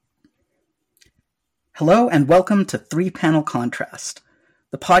Hello and welcome to Three Panel Contrast,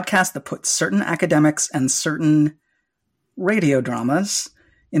 the podcast that puts certain academics and certain radio dramas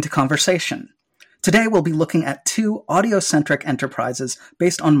into conversation. Today we'll be looking at two audio-centric enterprises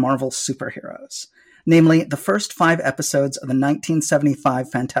based on Marvel superheroes, namely the first 5 episodes of the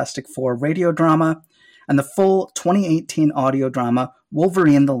 1975 Fantastic Four radio drama and the full 2018 audio drama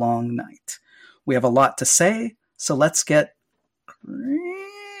Wolverine the Long Night. We have a lot to say, so let's get...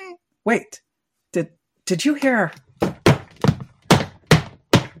 Wait, did you hear...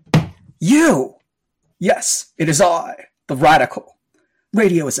 You! Yes, it is I, the Radical.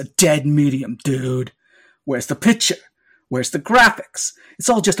 Radio is a dead medium, dude. Where's the picture? Where's the graphics? It's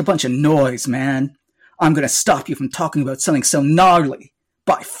all just a bunch of noise, man. I'm gonna stop you from talking about something so gnarly.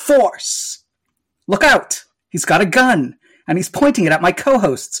 By force! Look out! He's got a gun, and he's pointing it at my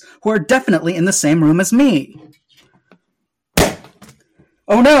co-hosts, who are definitely in the same room as me.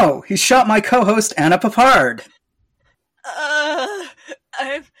 Oh no! He shot my co-host, Anna Papard.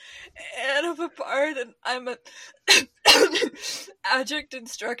 I'm Anna Papard, and I'm an adjunct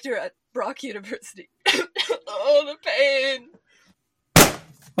instructor at Brock University. Oh, the pain!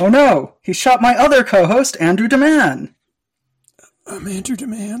 Oh no! He shot my other co-host, Andrew DeMann. I'm Andrew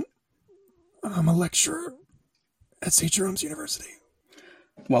DeMann. I'm a lecturer at St. Jerome's University.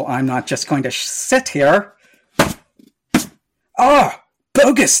 Well, I'm not just going to sit here. Ah!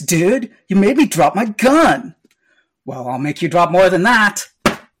 Bogus, dude! You made me drop my gun! Well, I'll make you drop more than that.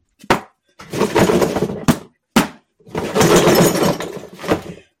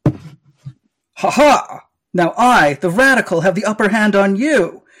 Ha-ha! Now I, the Radical, have the upper hand on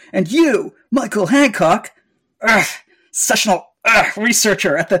you. And you, Michael Hancock, sessional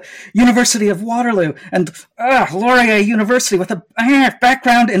researcher at the University of Waterloo and Laurier University with a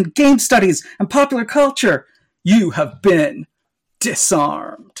background in game studies and popular culture, you have been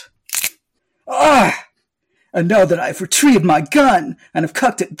disarmed. And now that I've retrieved my gun and have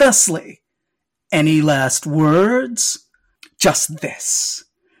cocked it thusly, any last words? Just this.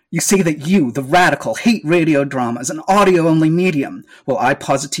 You say that you, the Radical, hate radio dramas, an audio-only medium. Well, I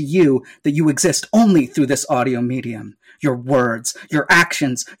posit to you that you exist only through this audio medium. Your words, your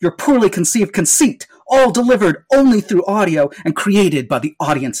actions, your poorly conceived conceit, all delivered only through audio and created by the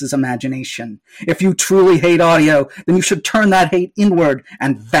audience's imagination. If you truly hate audio, then you should turn that hate inward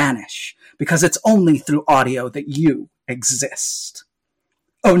and vanish, because it's only through audio that you exist.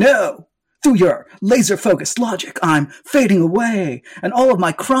 Oh no! Through your laser-focused logic, I'm fading away, and all of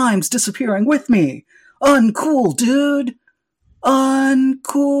my crimes disappearing with me. Uncool, dude!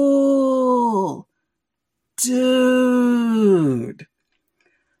 Uncool! Dude!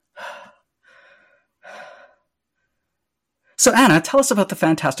 So Anna, tell us about the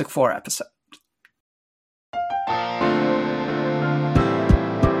Fantastic Four episode.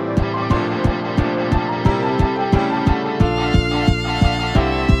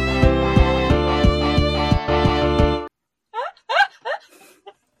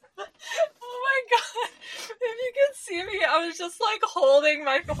 See me, I was just like holding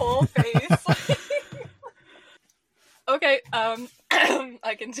my whole face. Okay, I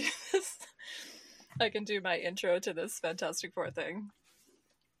can do this. I can do my intro to this Fantastic Four thing.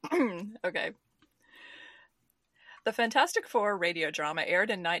 Okay. The Fantastic Four radio drama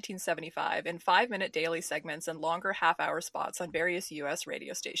aired in 1975 in 5-minute daily segments and longer half-hour spots on various U.S.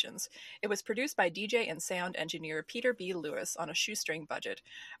 radio stations. It was produced by DJ and sound engineer Peter B. Lewis on a shoestring budget.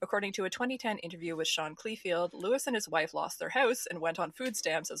 According to a 2010 interview with Sean Clefield, Lewis and his wife lost their house and went on food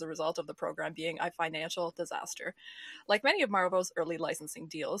stamps as a result of the program being a financial disaster. Like many of Marvel's early licensing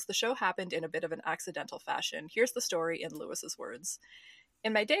deals, the show happened in a bit of an accidental fashion. Here's the story in Lewis's words.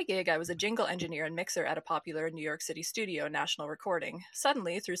 In my day gig, I was a jingle engineer and mixer at a popular New York City studio, National Recording.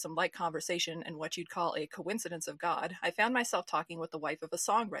 Suddenly, through some light conversation and what you'd call a coincidence of God, I found myself talking with the wife of a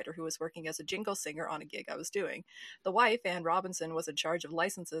songwriter who was working as a jingle singer on a gig I was doing. The wife, Ann Robinson, was in charge of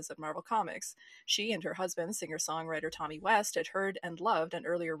licenses at Marvel Comics. She and her husband, singer-songwriter Tommy West, had heard and loved an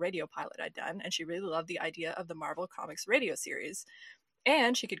earlier radio pilot I'd done, and she really loved the idea of the Marvel Comics radio series.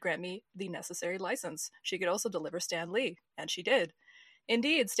 And she could grant me the necessary license. She could also deliver Stan Lee, and she did.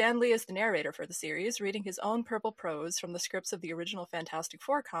 Indeed, Stan Lee is the narrator for the series, reading his own purple prose from the scripts of the original Fantastic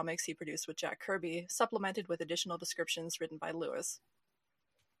Four comics he produced with Jack Kirby, supplemented with additional descriptions written by Lewis.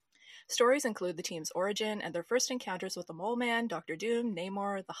 Stories include the team's origin and their first encounters with the Mole Man, Doctor Doom,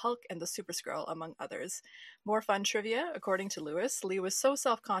 Namor, the Hulk, and the Super Skrull, among others. More fun trivia, according to Lewis, Lee was so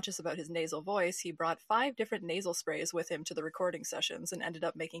self-conscious about his nasal voice, he brought 5 different nasal sprays with him to the recording sessions and ended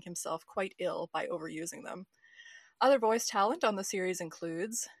up making himself quite ill by overusing them. Other voice talent on the series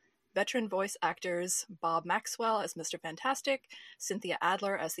includes veteran voice actors Bob Maxwell as Mr. Fantastic, Cynthia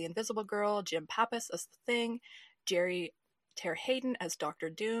Adler as the Invisible Girl, Jim Pappas as the Thing, Jerry Terhayden as Dr.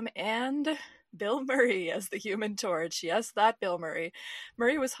 Doom, and Bill Murray as the Human Torch. Yes, that Bill Murray.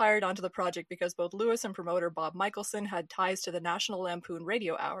 Murray was hired onto the project because both Lewis and promoter Bob Michelson had ties to the National Lampoon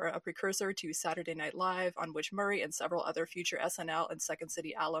Radio Hour, a precursor to Saturday Night Live, on which Murray and several other future SNL and Second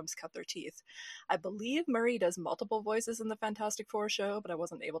City alums cut their teeth. I believe Murray does multiple voices in the Fantastic Four show, but I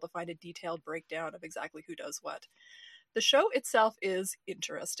wasn't able to find a detailed breakdown of exactly who does what. The show itself is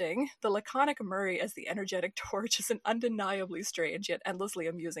interesting. The laconic Murray as the energetic Torch is an undeniably strange yet endlessly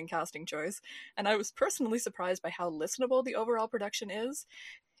amusing casting choice, and I was personally surprised by how listenable the overall production is.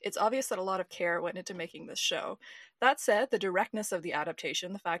 It's obvious that a lot of care went into making this show. That said, the directness of the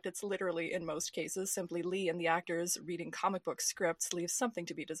adaptation, the fact it's literally, in most cases, simply Lee and the actors reading comic book scripts, leaves something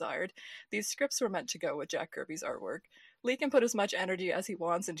to be desired. These scripts were meant to go with Jack Kirby's artwork. Lee can put as much energy as he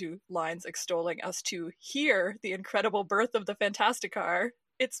wants into lines extolling us to hear the incredible birth of the Fantasticar.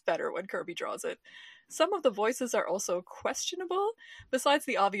 It's better when Kirby draws it. Some of the voices are also questionable. Besides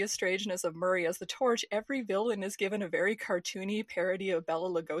the obvious strangeness of Murray as the Torch, every villain is given a very cartoony parody of Bela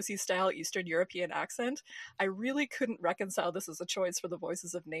Lugosi-style Eastern European accent. I really couldn't reconcile this as a choice for the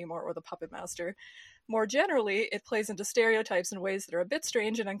voices of Namor or the Puppet Master. More generally, it plays into stereotypes in ways that are a bit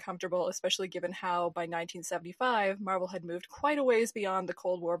strange and uncomfortable, especially given how, by 1975, Marvel had moved quite a ways beyond the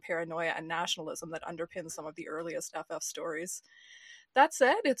Cold War paranoia and nationalism that underpins some of the earliest FF stories. That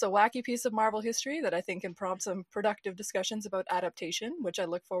said, it's a wacky piece of Marvel history that I think can prompt some productive discussions about adaptation, which I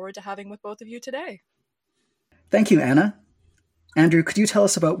look forward to having with both of you today. Thank you, Anna. Andrew, could you tell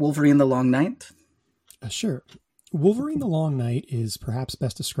us about Wolverine the Long Night? Sure. Wolverine the Long Night is perhaps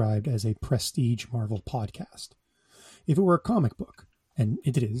best described as a prestige Marvel podcast. If it were a comic book, and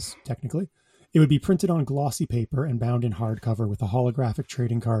it is, technically, it would be printed on glossy paper and bound in hardcover with a holographic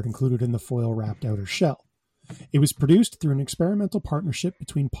trading card included in the foil-wrapped outer shell. It was produced through an experimental partnership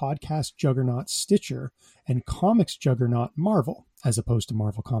between podcast juggernaut Stitcher and comics juggernaut Marvel, as opposed to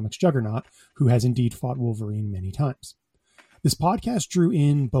Marvel Comics juggernaut, who has indeed fought Wolverine many times. This podcast drew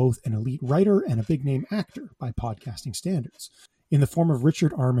in both an elite writer and a big-name actor by podcasting standards, in the form of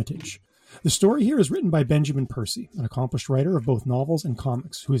Richard Armitage. The story here is written by Benjamin Percy, an accomplished writer of both novels and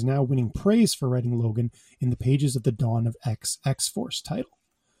comics, who is now winning praise for writing Logan in the pages of the Dawn of X-Force title.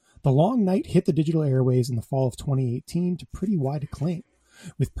 The Long Night hit the digital airways in the fall of 2018 to pretty wide acclaim,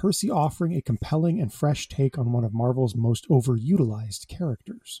 with Percy offering a compelling and fresh take on one of Marvel's most overutilized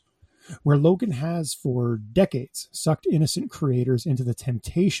characters. Where Logan has, for decades, sucked innocent creators into the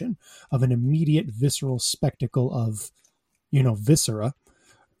temptation of an immediate visceral spectacle of, viscera,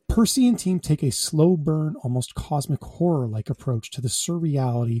 Percy and team take a slow burn, almost cosmic horror-like approach to the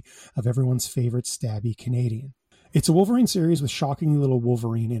surreality of everyone's favorite stabby Canadian. It's a Wolverine series with shockingly little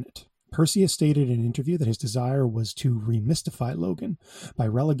Wolverine in it. Percy has stated in an interview that his desire was to remystify Logan by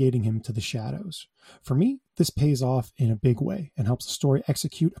relegating him to the shadows. For me, this pays off in a big way and helps the story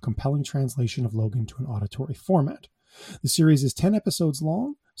execute a compelling translation of Logan to an auditory format. The series is 10 episodes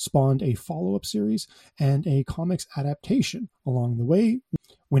long, spawned a follow-up series, and a comics adaptation along the way,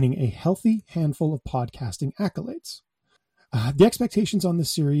 winning a healthy handful of podcasting accolades. The expectations on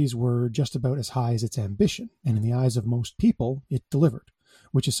this series were just about as high as its ambition, and in the eyes of most people, it delivered,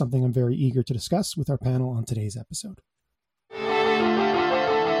 which is something I'm very eager to discuss with our panel on today's episode.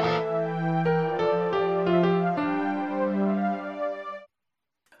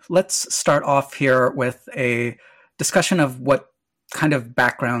 Let's start off here with a discussion of what kind of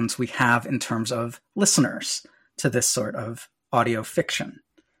backgrounds we have in terms of listeners to this sort of audio fiction.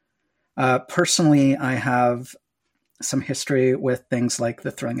 Personally, I have some history with things like the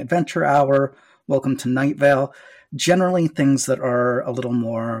Thrilling Adventure Hour, Welcome to Night Vale, generally things that are a little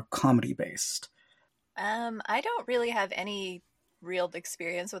more comedy-based. I don't really have any real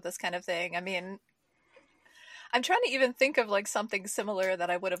experience with this kind of thing. I mean, I'm trying to even think of like something similar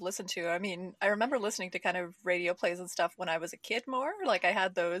that I would have listened to. I mean, I remember listening to kind of radio plays and stuff when I was a kid more. Like I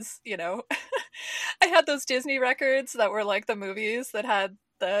had those, I had those Disney records that were like the movies that had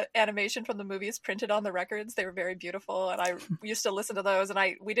the animation from the movies printed on the records. They were very beautiful, and I used to listen to those,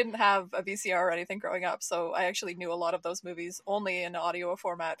 and we didn't have a VCR or anything growing up, so I actually knew a lot of those movies only in audio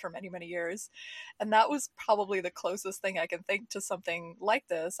format for many, many years. And that was probably the closest thing I can think to something like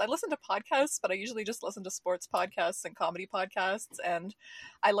this. I listen to podcasts, but I usually just listen to sports podcasts and comedy podcasts, and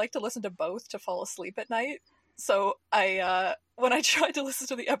I like to listen to both to fall asleep at night. So I when I tried to listen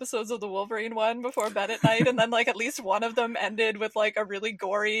to the episodes of the Wolverine one before bed at night, and then like at least one of them ended with like a really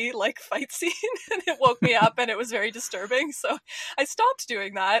gory like fight scene, and it woke me up and it was very disturbing. So I stopped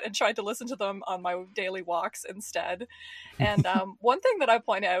doing that and tried to listen to them on my daily walks instead. And one thing that I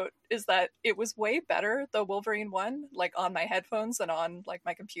point out is that it was way better, the Wolverine one, like on my headphones and on like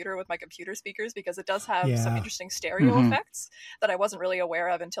my computer with my computer speakers, because it does have some interesting stereo effects that I wasn't really aware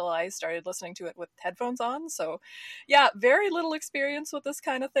of until I started listening to it with headphones on. So yeah, very little experience with this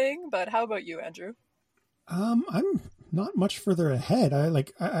kind of thing. But how about you, Andrew? I'm not much further ahead.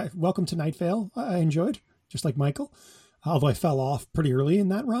 I Welcome to Night Vale. I enjoyed, just like Michael, although I fell off pretty early in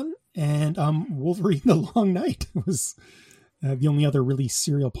that run. And Wolverine: The Long Night was the only other really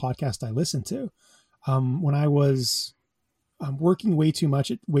serial podcast I listened to. When I was working way too much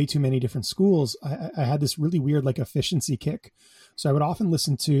at way too many different schools, I had this really weird like efficiency kick. So I would often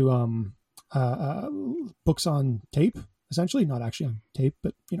listen to books on tape, essentially, not actually on tape,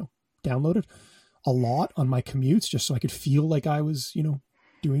 but, downloaded a lot on my commutes, just so I could feel like I was,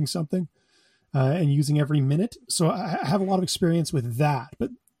 doing something and using every minute. So I have a lot of experience with that, but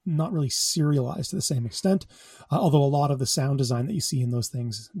not really serialized to the same extent. Although a lot of the sound design that you see in those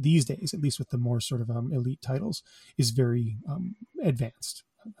things these days, at least with the more sort of elite titles, is very advanced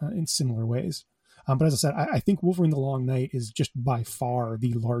in similar ways. But as I said, I think Wolverine: The Long Night is just by far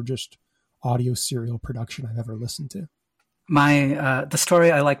the largest audio serial production I've ever listened to. The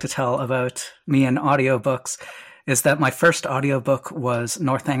story I like to tell about me and audiobooks is that my first audiobook was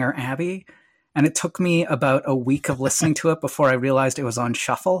Northanger Abbey, and it took me about a week of listening to it before I realized it was on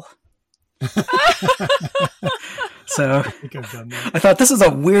shuffle. So I thought this is a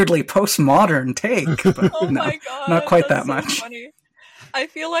weirdly postmodern take, but my God, not quite that so much. Funny. I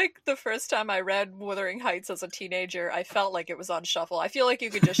feel like the first time I read Wuthering Heights as a teenager, I felt like it was on shuffle. I feel like you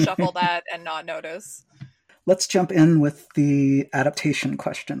could just shuffle that and not notice. Let's jump in with the adaptation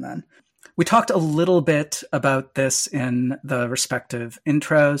question then. We talked a little bit about this in the respective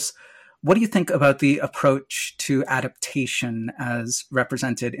intros. What do you think about the approach to adaptation as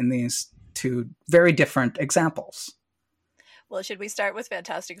represented in these two very different examples? Well, should we start with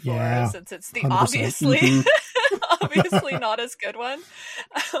Fantastic Four, since it's the 100%. obviously obviously not as good one?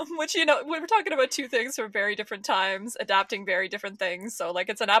 Which, we're talking about two things from very different times, adapting very different things. So, like,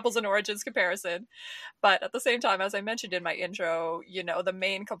 it's an apples and oranges comparison. But at the same time, as I mentioned in my intro, the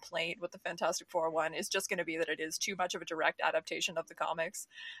main complaint with the Fantastic Four one is just going to be that it is too much of a direct adaptation of the comics.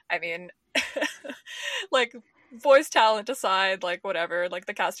 I mean, like, voice talent aside, like, whatever, like,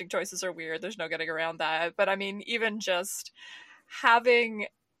 the casting choices are weird. There's no getting around that. But I mean, even just having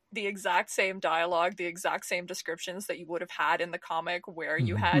the exact same dialogue, the exact same descriptions that you would have had in the comic where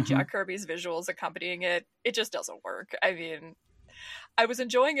you had Jack Kirby's visuals accompanying it, it just doesn't work. I mean, I was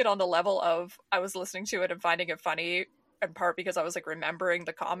enjoying it on the level of I was listening to it and finding it funny, in part because I was like remembering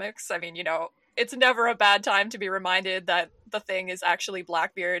the comics. I mean, it's never a bad time to be reminded that the Thing is actually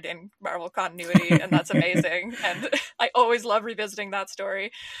Blackbeard in Marvel continuity, and that's amazing. And I always love revisiting that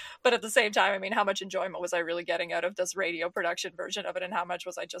story. But at the same time, I mean, how much enjoyment was I really getting out of this radio production version of it, and how much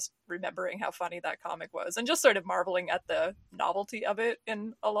was I just remembering how funny that comic was, and just sort of marveling at the novelty of it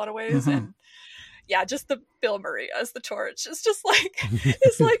in a lot of ways. And yeah, just the Bill Murray as the Torch is just like,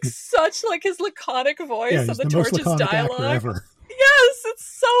 it's like such like his laconic voice and the Torch's dialogue. Yes,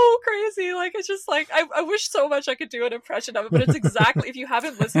 it's so crazy. Like, it's just like, I wish so much I could do an impression of it, but it's exactly, if you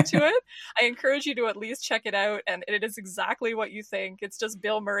haven't listened to it, I encourage you to at least check it out. And it is exactly what you think. It's just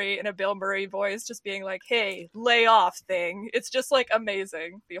Bill Murray in a Bill Murray voice, just being like, hey, lay off, Thing. It's just like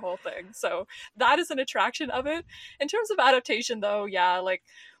amazing, the whole thing. So that is an attraction of it. In terms of adaptation though, yeah, like,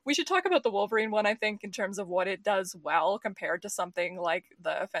 we should talk about the Wolverine one, I think, in terms of what it does well compared to something like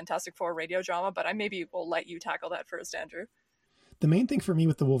the Fantastic Four radio drama, but I maybe will let you tackle that first, Andrew. The main thing for me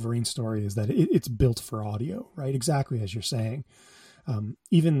with the Wolverine story is that it's built for audio, right? Exactly as you're saying.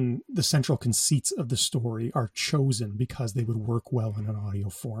 Even the central conceits of the story are chosen because they would work well in an audio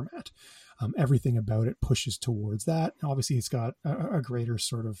format. Everything about it pushes towards that. Obviously, it's got a greater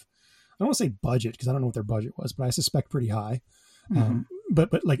sort of, I don't want to say budget, because I don't know what their budget was, but I suspect pretty high.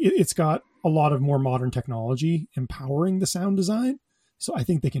 But like it's got a lot of more modern technology empowering the sound design. So I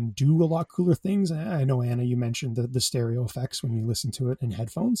think they can do a lot cooler things. I know, Anna, you mentioned the stereo effects when you listen to it in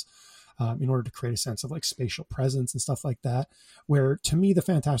headphones in order to create a sense of like spatial presence and stuff like that, where to me, the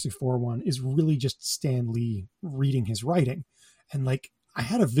Fantastic Four one is really just Stan Lee reading his writing. And like, I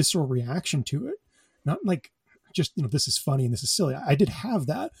had a visceral reaction to it, not like just, this is funny and this is silly. I did have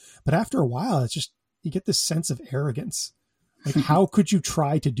that, but after a while, it's just, you get this sense of arrogance. Like, how could you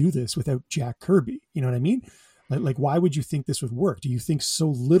try to do this without Jack Kirby? You know what I mean? Like, why would you think this would work? Do you think so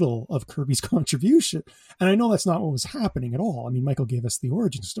little of Kirby's contribution? And I know that's not what was happening at all. I mean, Michael gave us the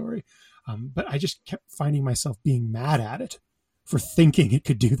origin story, but I just kept finding myself being mad at it for thinking it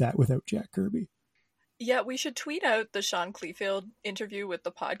could do that without Jack Kirby. Yeah, we should tweet out the Sean Clefield interview with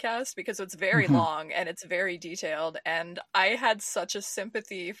the podcast because it's very long and it's very detailed. And I had such a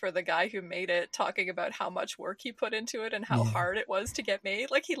sympathy for the guy who made it, talking about how much work he put into it and how hard it was to get made.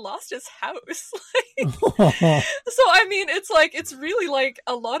 Like, he lost his house. So, I mean, it's really like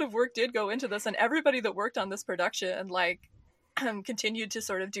a lot of work did go into this, and everybody that worked on this production, like, continued to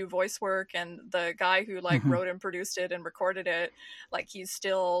sort of do voice work, and the guy who like wrote and produced it and recorded it, like, he's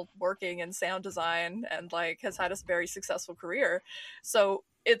still working in sound design and like has had a very successful career. So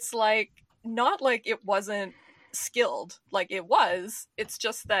it's like, not like it wasn't skilled, like it was. It's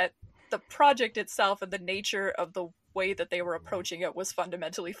just that the project itself and the nature of the way that they were approaching it was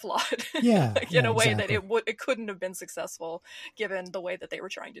fundamentally flawed. In a way that it couldn't have been successful given the way that they were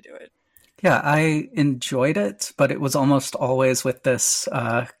trying to do it. Yeah, I enjoyed it, but it was almost always with this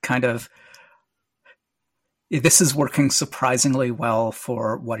kind of, this is working surprisingly well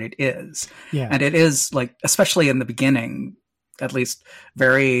for what it is. Yeah. And it is, like, especially in the beginning, at least,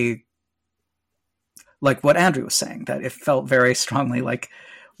 very, like what Andrew was saying, that it felt very strongly like,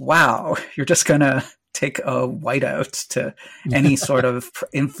 wow, you're just going to take a whiteout to any sort of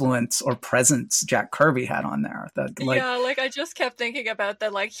influence or presence Jack Kirby had on there. I just kept thinking about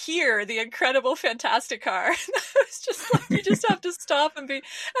that, like, here, the incredible Fantastic Car. It's just like, you just have to stop and be, and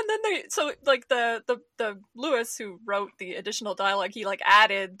then the Lewis who wrote the additional dialogue, he like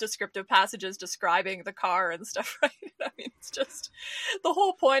added descriptive passages describing the car and stuff, right? I mean, it's just, the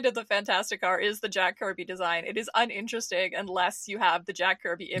whole point of the Fantastic Car is the Jack Kirby design. It is uninteresting unless you have the Jack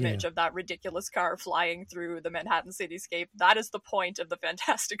Kirby image of that ridiculous car flying through the Manhattan cityscape. That is the point of the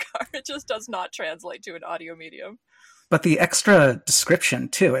Fantastic Car. It just does not translate to an audio medium. But the extra description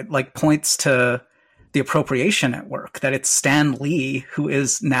too, it like points to the appropriation at work, that it's Stan Lee who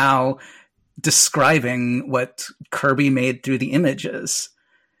is now describing what Kirby made through the images.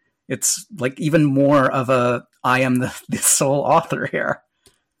 It's like even more of a, I am the sole author here.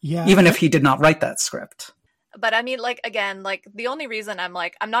 Yeah. Even if he did not write that script. But I mean, like, again, like, the only reason I'm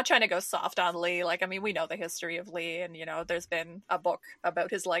not trying to go soft on Lee. Like, I mean, we know the history of Lee, and, you know, there's been a book about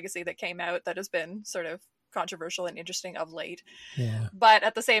his legacy that came out that has been sort of controversial and interesting of late. Yeah. But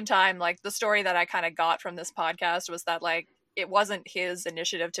at the same time, like, the story that I kind of got from this podcast was that, like, it wasn't his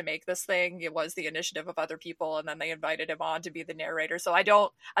initiative to make this thing. It was the initiative of other people, and then they invited him on to be the narrator. So I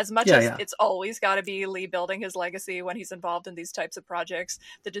don't, as much as it's always got to be Lee building his legacy when he's involved in these types of projects,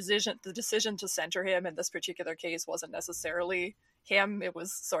 the decision to center him in this particular case wasn't necessarily him. It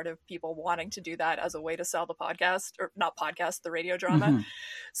was sort of people wanting to do that as a way to sell the podcast, or not podcast, the radio drama.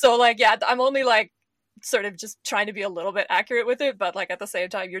 So, like, yeah, I'm only like sort of just trying to be a little bit accurate with it, but like at the same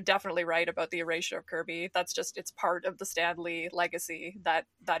time, you're definitely right about the erasure of Kirby. That's just, it's part of the Stan Lee legacy that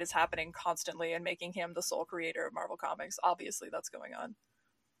is happening constantly and making him the sole creator of Marvel Comics. Obviously that's going on.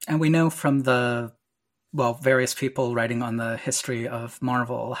 And we know from various people writing on the history of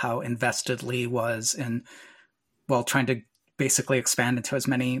Marvel how invested Lee was in, trying to basically expand into as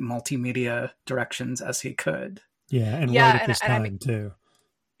many multimedia directions as he could. Yeah, and right at this time too.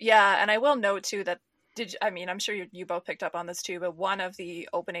 Yeah, and I will note too that I'm sure you both picked up on this too, but one of the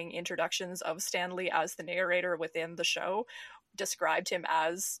opening introductions of Stan Lee as the narrator within the show described him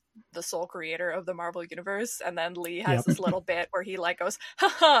as the sole creator of the Marvel Universe. And then Lee has this little bit where he like goes,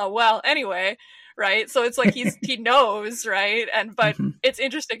 haha, well, anyway, right? So it's like he knows, right? But it's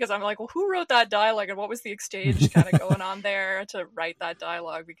interesting because I'm like, well, who wrote that dialogue and what was the exchange kind of going on there to write that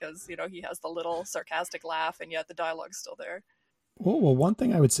dialogue? Because, you know, he has the little sarcastic laugh and yet the dialogue's still there. Well, one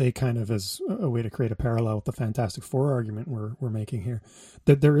thing I would say kind of as a way to create a parallel with the Fantastic Four argument we're making here,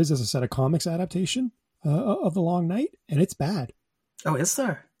 that there is, as I said, a comics adaptation of The Long Night, and it's bad. Oh, is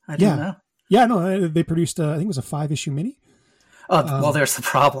there? I didn't know. Yeah, no, they produced, I think it was a 5-issue mini. Oh, there's the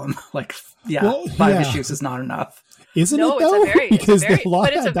problem. 5 issues is not enough. Isn't it, though?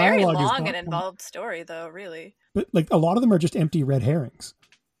 It's a very long and involved story, though, really. But like a lot of them are just empty red herrings.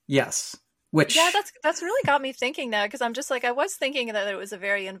 Yes. That's really got me thinking now, because I'm just like, I was thinking that it was a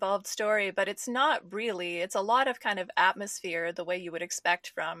very involved story, but it's not really. It's a lot of kind of atmosphere, the way you would expect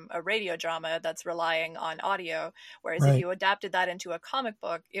from a radio drama that's relying on audio. Whereas if you adapted that into a comic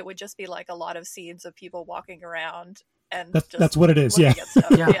book, it would just be like a lot of scenes of people walking around and that's what it is. Yeah.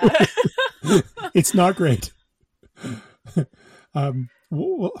 It's not great.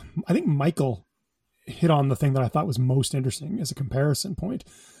 Well, I think Michael hit on the thing that I thought was most interesting as a comparison point.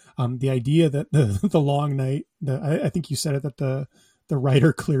 The idea that the Long Night, I think you said it, that the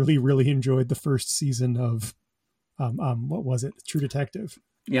writer clearly really enjoyed the first season of What was it? True Detective.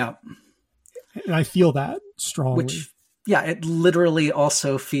 Yeah. And I feel that strongly. Which, yeah, it literally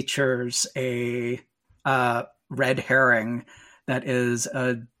also features a red herring that is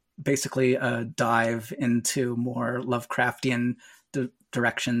basically a dive into more Lovecraftian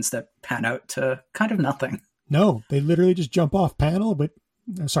directions that pan out to kind of nothing. No, they literally just jump off panel, but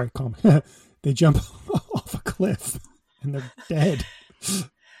they jump off a cliff and they're dead.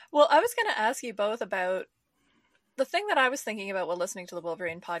 Well, I was going to ask you both about the thing that I was thinking about while listening to the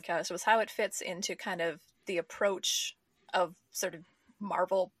Wolverine podcast was how it fits into kind of the approach of sort of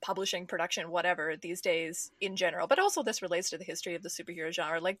Marvel publishing, production, whatever, these days in general. But also this relates to the history of the superhero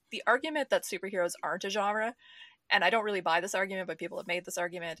genre. Like the argument that superheroes aren't a genre, and I don't really buy this argument, but people have made this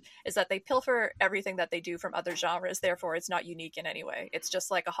argument, is that they pilfer everything that they do from other genres. Therefore, it's not unique in any way. It's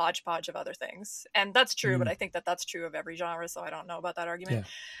just like a hodgepodge of other things. And that's true, but I think that that's true of every genre, so I don't know about that argument.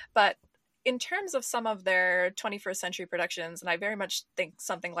 Yeah. But in terms of some of their 21st century productions, and I very much think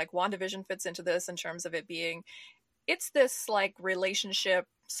something like WandaVision fits into this in terms of it being, it's this like relationship,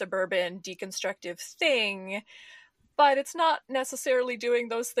 suburban, deconstructive thing, but it's not necessarily doing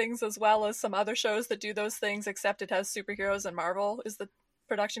those things as well as some other shows that do those things, except it has superheroes and Marvel is the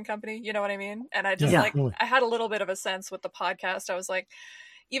production company. You know what I mean? And I just I had a little bit of a sense with the podcast. I was like,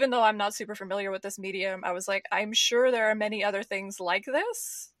 even though I'm not super familiar with this medium, I was like, I'm sure there are many other things like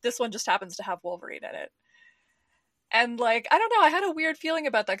this. This one just happens to have Wolverine in it. And like, I don't know, I had a weird feeling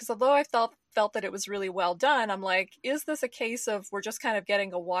about that because although I felt that it was really well done, I'm like, is this a case of we're just kind of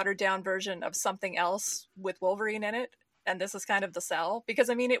getting a watered down version of something else with Wolverine in it? And this is kind of the sell? Because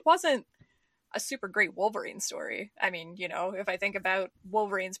I mean, it wasn't a super great Wolverine story. I mean, you know, if I think about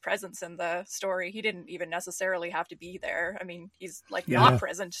Wolverine's presence in the story, he didn't even necessarily have to be there. I mean, he's like not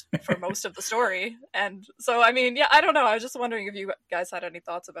present for most of the story. And so, I mean, yeah, I don't know. I was just wondering if you guys had any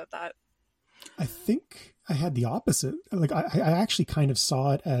thoughts about that. I think I had the opposite. Like I actually kind of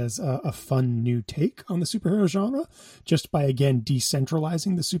saw it as a fun new take on the superhero genre, just by again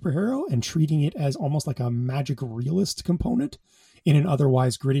decentralizing the superhero and treating it as almost like a magic realist component in an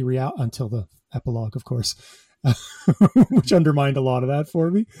otherwise gritty reality, until the epilogue, of course, which undermined a lot of that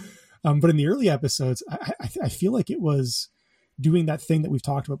for me. But in the early episodes, I feel like it was doing that thing that we've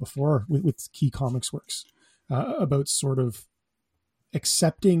talked about before with Key Comics Works, about sort of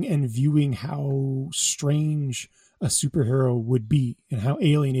accepting and viewing how strange a superhero would be and how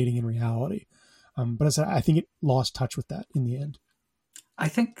alienating in reality. But as I think it lost touch with that in the end. I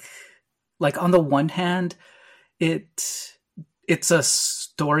think, like, on the one hand, it's a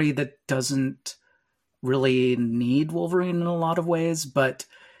story that doesn't really need Wolverine in a lot of ways, but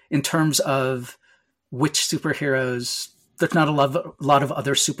in terms of which superheroes, there's not a lot of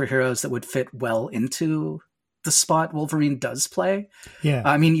other superheroes that would fit well into the spot Wolverine does play. Yeah.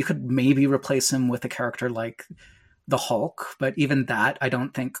 I mean, you could maybe replace him with a character like the Hulk, but even that I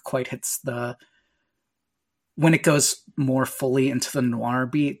don't think quite hits when it goes more fully into the noir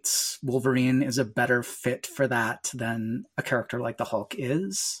beats, Wolverine is a better fit for that than a character like the Hulk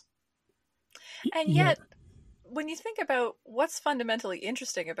is. And yet, when you think about what's fundamentally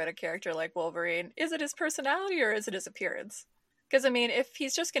interesting about a character like Wolverine, is it his personality or is it his appearance? Because, I mean, if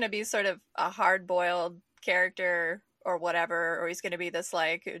he's just going to be sort of a hard-boiled character or whatever, or he's going to be this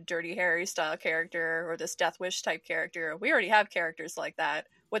like Dirty Harry style character or this Death Wish type character, we already have characters like that.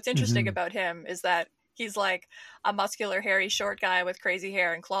 What's interesting about him is that he's like a muscular, hairy, short guy with crazy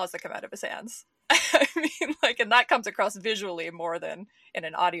hair and claws that come out of his hands. I mean, like, and that comes across visually more than in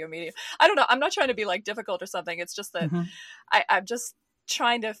an audio medium. I don't know. I'm not trying to be like difficult or something. It's just that I'm just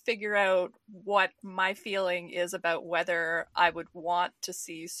trying to figure out what my feeling is about whether I would want to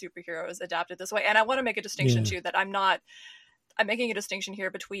see superheroes adapted this way. And I want to make a distinction too, that I'm making a distinction here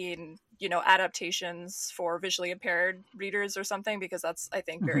between, you know, adaptations for visually impaired readers or something, because that's, I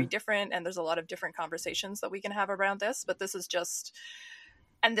think, very different. And there's a lot of different conversations that we can have around this, but this is just,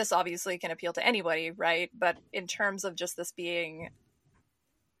 and this obviously can appeal to anybody, right? But in terms of just this being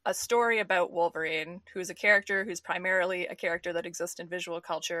a story about Wolverine, who's a character who's primarily a character that exists in visual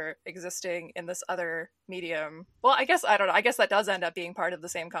culture, existing in this other medium. Well, I guess, I don't know. I guess that does end up being part of the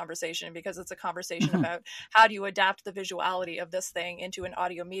same conversation, because it's a conversation about how do you adapt the visuality of this thing into an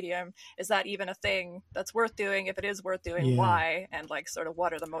audio medium? Is that even a thing that's worth doing? If it is worth doing, why? And like, sort of,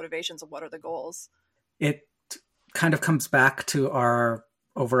 what are the motivations and what are the goals? It kind of comes back to our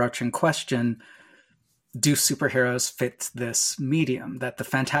overarching question: do superheroes fit this medium? That the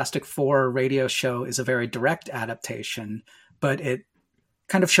Fantastic Four radio show is a very direct adaptation, but it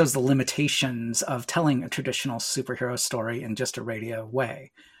kind of shows the limitations of telling a traditional superhero story in just a radio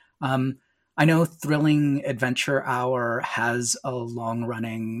way. I know Thrilling Adventure Hour has a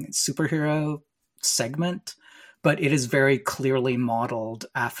long-running superhero segment, but it is very clearly modeled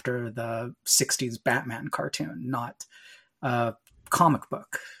after the 60s Batman cartoon, not a comic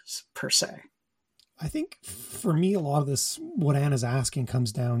book per se. I think for me, a lot of this, what Anna's asking,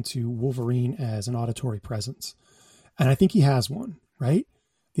 comes down to Wolverine as an auditory presence. And I think he has one, right?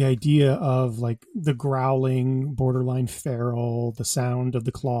 The idea of like the growling, borderline feral, the sound of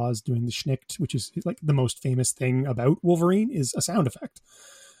the claws doing the schnicked, which is like the most famous thing about Wolverine, is a sound effect.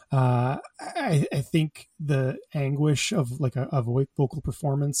 I think the anguish of like a vocal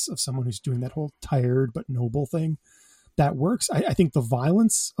performance of someone who's doing that whole tired but noble thing, that works. I think the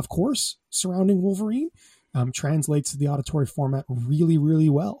violence, of course, surrounding Wolverine translates to the auditory format really, really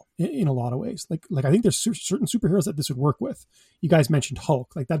well in a lot of ways. Like I think there's certain superheroes that this would work with. You guys mentioned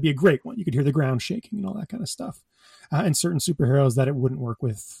Hulk, like that'd be a great one. You could hear the ground shaking and all that kind of stuff. And certain superheroes that it wouldn't work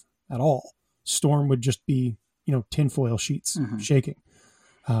with at all. Storm would just be, tinfoil sheets shaking,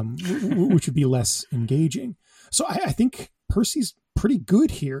 which would be less engaging. So I think Percy's pretty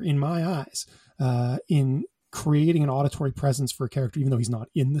good here in my eyes in creating an auditory presence for a character, even though he's not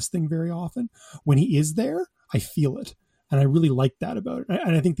in this thing very often. When he is there, I feel it. And I really like that about it.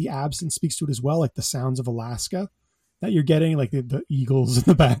 And I think the absence speaks to it as well, like the sounds of Alaska that you're getting, like the eagles in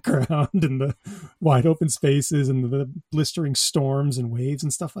the background and the wide open spaces and the blistering storms and waves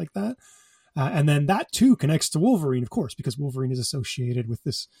and stuff like that. And then that too connects to Wolverine, of course, because Wolverine is associated with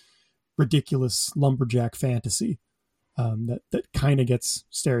this ridiculous lumberjack fantasy that kind of gets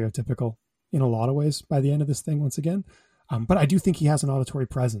stereotypical in a lot of ways by the end of this thing once again. But I do think he has an auditory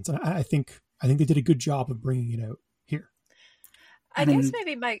presence. And I think they did a good job of bringing it out here. I guess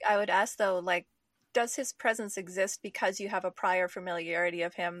maybe, Mike, I would ask though, like, does his presence exist because you have a prior familiarity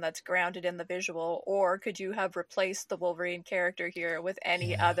of him that's grounded in the visual, or could you have replaced the Wolverine character here with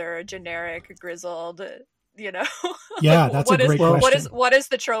any other generic, grizzled, Yeah, that's a great question. What is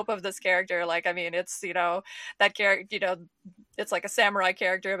the trope of this character? Like, I mean, it's, that character, it's like a samurai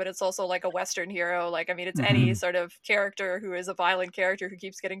character, but it's also like a Western hero. Like, I mean, it's any sort of character who is a violent character who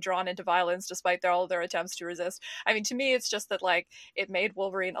keeps getting drawn into violence despite all their attempts to resist. I mean, to me, it's just that, like, it made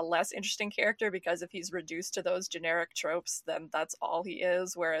Wolverine a less interesting character because if he's reduced to those generic tropes, then that's all he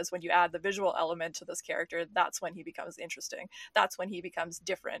is. Whereas when you add the visual element to this character, that's when he becomes interesting. That's when he becomes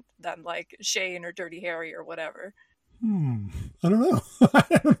different than, like, Shane or Dirty Harry or whatever. I don't know.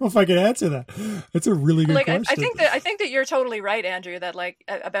 I don't know if I can answer that. It's a really good question. I think that you're totally right, Andrew, that like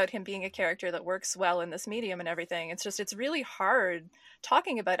about him being a character that works well in this medium and everything. It's really hard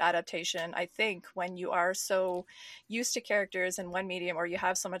talking about adaptation, I think, when you are so used to characters in one medium or you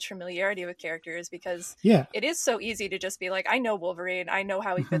have so much familiarity with characters, because it is so easy to just be like, I know Wolverine, I know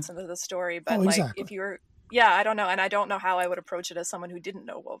how he fits into the story, but if you're I don't know, and I don't know how I would approach it as someone who didn't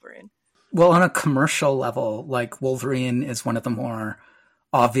know Wolverine. Well, on a commercial level, like Wolverine is one of the more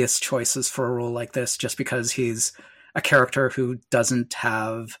obvious choices for a role like this, just because he's a character who doesn't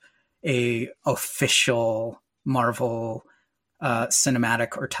have a official Marvel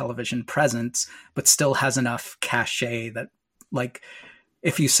cinematic or television presence, but still has enough cachet that, like,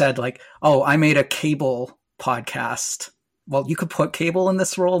 if you said like, oh, I made a Cable podcast, well, you could put Cable in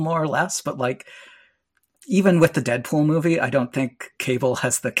this role more or less, but like, even with the Deadpool movie, I don't think Cable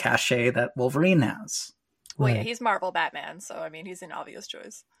has the cachet that Wolverine has. Well, yeah, he's Marvel Batman, so I mean, he's an obvious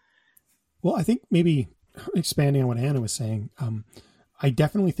choice. Well, I think maybe expanding on what Anna was saying, I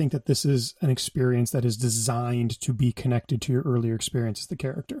definitely think that this is an experience that is designed to be connected to your earlier experience as the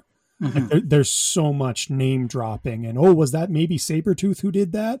character. Like there's so much name dropping and, oh, was that maybe Sabretooth who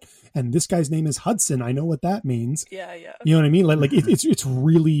did that? And this guy's name is Hudson. I know what that means. Yeah. You know what I mean? Like it's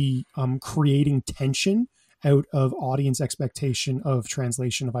really creating tension out of audience expectation of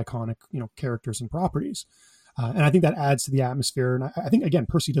translation of iconic, characters and properties. And I think that adds to the atmosphere. And I think, again,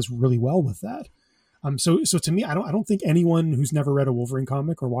 Percy does really well with that. So to me, I don't think anyone who's never read a Wolverine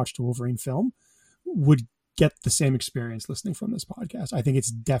comic or watched a Wolverine film would get the same experience listening from this podcast. I think it's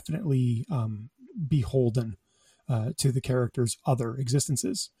definitely beholden to the character's other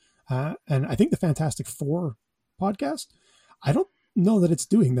existences. And I think the Fantastic Four podcast, I don't know that it's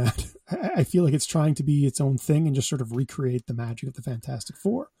doing that. I feel like it's trying to be its own thing and just sort of recreate the magic of the Fantastic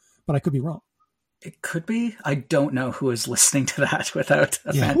Four, but I could be wrong. It could be. I don't know who is listening to that without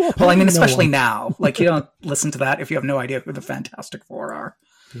a fan. Well, I mean, especially now. Like, you don't listen to that if you have no idea who the Fantastic Four are.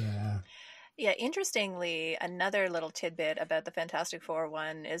 Yeah, interestingly, another little tidbit about the Fantastic Four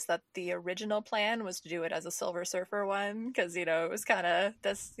one is that the original plan was to do it as a Silver Surfer one, because, it was kind of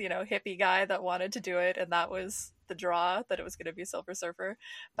this, hippie guy that wanted to do it, and that was the draw, that it was going to be Silver Surfer,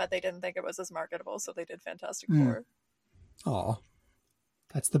 but they didn't think it was as marketable, so they did Fantastic Four. Aw,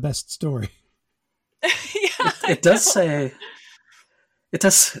 that's the best story. It does say It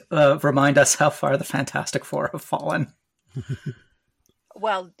does remind us how far the Fantastic Four have fallen.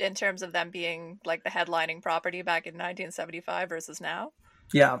 Well, in terms of them being like the headlining property back in 1975 versus now.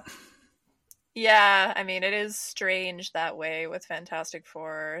 Yeah. Yeah, I mean, it is strange that way with Fantastic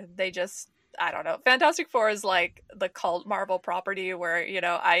Four. They just, I don't know. Fantastic Four is like the cult Marvel property where, you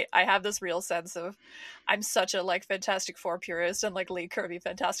know, I have this real sense of I'm such a like Fantastic Four purist, and like Lee Kirby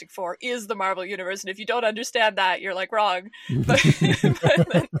Fantastic Four is the Marvel universe. And if you don't understand that, you're like wrong. But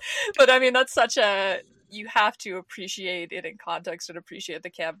I mean, that's such a, you have to appreciate it in context and appreciate the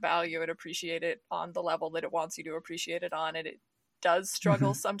camp value and appreciate it on the level that it wants you to appreciate it on. And it does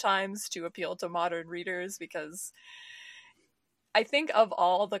struggle sometimes to appeal to modern readers, because I think of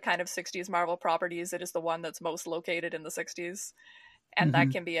all the kind of 60s Marvel properties, it is the one that's most located in the 60s. And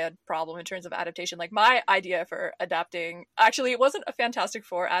that can be a problem in terms of adaptation. Like my idea for adapting, actually, it wasn't a Fantastic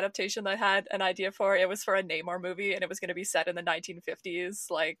Four adaptation that I had an idea for. It was for a Namor movie, and it was going to be set in the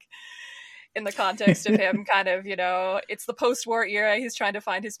 1950s. Like, in the context of him kind of, you know, it's the post-war era. He's trying to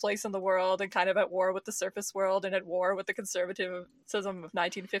find his place in the world and kind of at war with the surface world and at war with the conservatism of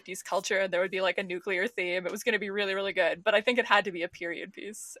 1950s culture. And there would be like a nuclear theme. It was going to be really, really good. But I think it had to be a period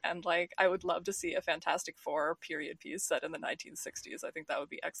piece. And like, I would love to see a Fantastic Four period piece set in the 1960s. I think that would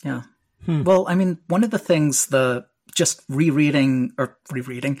be excellent. Yeah. Well, I mean, one of the things just listening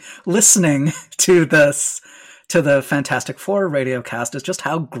to the Fantastic Four radio cast is just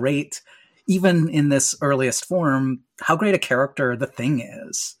how great, even in this earliest form, how great a character the Thing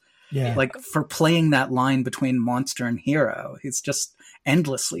is. Yeah. Like, for playing that line between monster and hero, he's just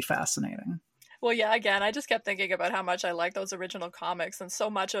endlessly fascinating. Well, yeah, again, I just kept thinking about how much I like those original comics, and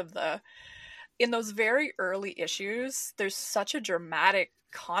so much of in those very early issues, there's such a dramatic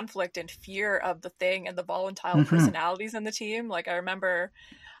conflict and fear of the Thing and the volatile personalities in the team. Like, I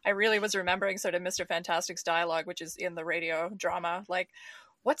really was remembering sort of Mr. Fantastic's dialogue, which is in the radio drama, like,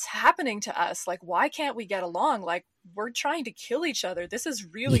 what's happening to us? Like, why can't we get along? Like, we're trying to kill each other. This is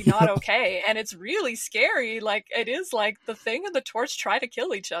really not okay. And it's really scary. Like, it is like the Thing and the Torch try to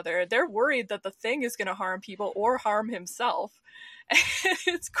kill each other. They're worried that the Thing is going to harm people or harm himself.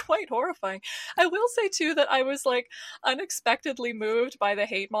 It's quite horrifying. I will say too that I was like unexpectedly moved by the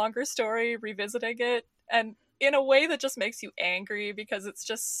hate monger story, revisiting it, and in a way that just makes you angry, because it's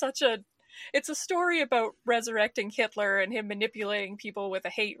just it's a story about resurrecting Hitler and him manipulating people with a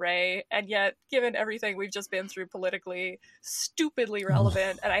hate ray, and yet, given everything we've just been through politically, stupidly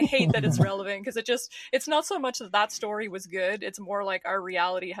relevant. And I hate that it's relevant, because it's not so much that story was good, it's more like our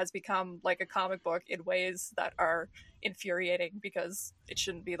reality has become like a comic book in ways that are infuriating, because it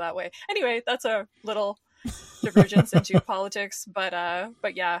shouldn't be that way. Anyway, that's a little divergence into politics, but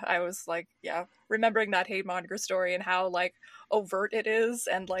yeah, I was like, yeah, remembering that hate monger story and how like overt it is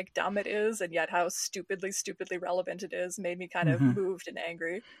and like dumb it is, and yet how stupidly relevant it is, made me kind of moved and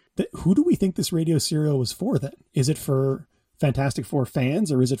angry. Who do we think this radio serial was for then? Is it for Fantastic Four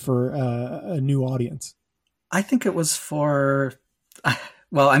fans, or is it for a new audience? I think it was for,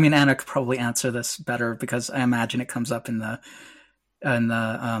 well, I mean, Anna could probably answer this better, because I imagine it comes up in the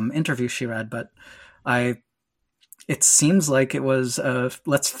interview she read, but it seems like it was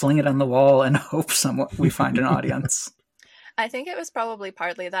let's fling it on the wall and hope we find an audience. I think it was probably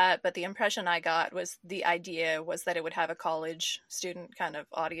partly that, but the impression I got was the idea was that it would have a college student kind of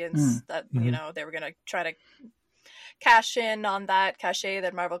audience, that, you know, they were going to try to cash in on that cachet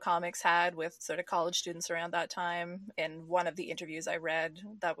that Marvel Comics had with sort of college students around that time. In one of the interviews I read,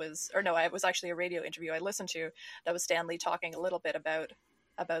 it was actually a radio interview I listened to, that was Stan Lee talking a little bit about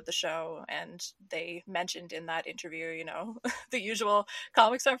the show, and they mentioned in that interview, you know, the usual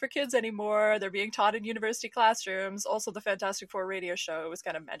comics aren't for kids anymore, they're being taught in university classrooms. Also, the Fantastic Four radio show was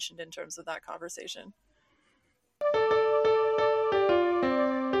kind of mentioned in terms of that conversation.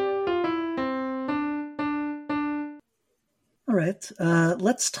 All right,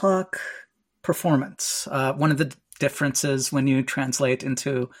 let's talk performance. One of the differences when you translate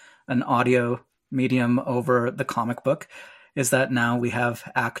into an audio medium over the comic book is that now we have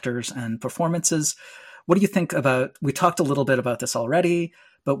actors and performances. What do you think about, we talked a little bit about this already,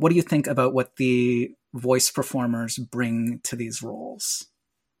 but what do you think about what the voice performers bring to these roles?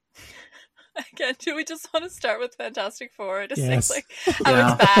 Again, do we just want to start with Fantastic Four? Just yes. like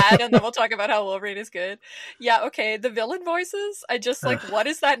how it's bad, and then we'll talk about how Wolverine is good. Yeah, okay. The villain voices, I just like, what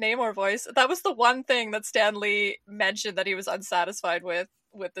is that Namor voice? That was the one thing that Stan Lee mentioned that he was unsatisfied with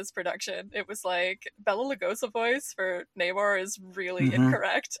this production. It was like, Bela Lugosi voice for Namor is really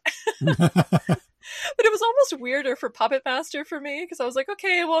incorrect. But it was almost weirder for Puppet Master for me, because I was like,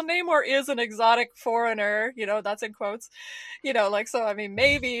 okay, well, Namor is an exotic foreigner, you know, that's in quotes, you know, like, so I mean,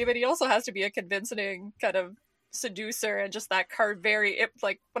 maybe, but he also has to be a convincing kind of seducer and just that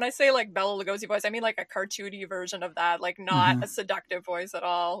like when I say like Bela Lugosi voice, I mean like a cartoony version of that, like not a seductive voice at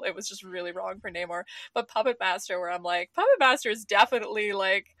all. It was just really wrong for Namor. But Puppet Master, where I'm like, Puppet Master is definitely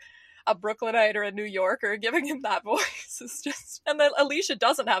like a Brooklynite or a New Yorker giving him that voice. It's just, and then Alicia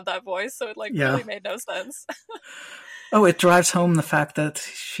doesn't have that voice, so it like really made no sense. Oh, it drives home the fact that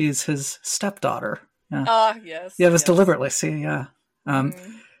she's his stepdaughter. Yeah. Yes. Yeah, it was deliberately. See, yeah.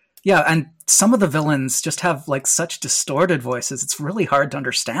 Yeah, and some of the villains just have like such distorted voices. It's really hard to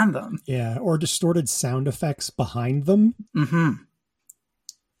understand them. Yeah, or distorted sound effects behind them. Mm-hmm.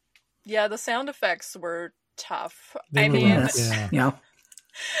 Yeah, the sound effects were tough. They were rough, yeah.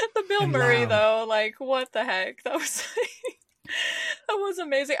 The Bill And Murray loud. though, like what the heck? That was that was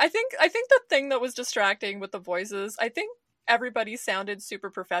amazing. I think the thing that was distracting with the voices, I think everybody sounded super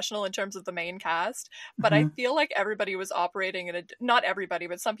professional in terms of the main cast, but I feel like everybody was operating in not everybody,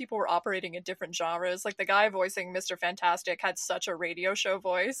 but some people were operating in different genres. Like the guy voicing Mr. Fantastic had such a radio show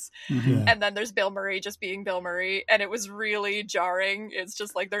voice, and then there's Bill Murray just being Bill Murray, and it was really jarring. It's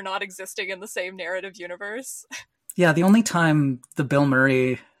just like they're not existing in the same narrative universe. Yeah, the only time the Bill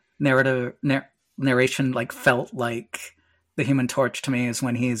Murray narration like felt like the Human Torch to me is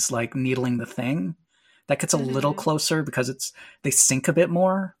when he's like needling the Thing. That gets a little closer because they sync a bit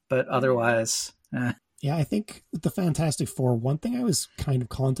more, but otherwise, Yeah, I think with the Fantastic Four, one thing I was kind of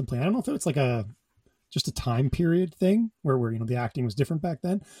contemplating, I don't know if it's like just a time period thing where the acting was different back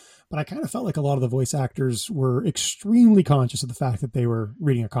then, but I kind of felt like a lot of the voice actors were extremely conscious of the fact that they were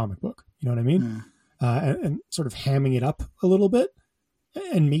reading a comic book. You know what I mean? And sort of hamming it up a little bit.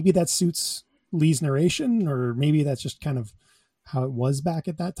 And maybe that suits Lee's narration, or maybe that's just kind of how it was back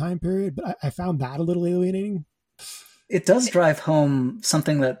at that time period. But I found that a little alienating. It does drive home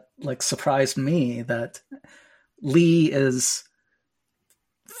something that like surprised me, that Lee is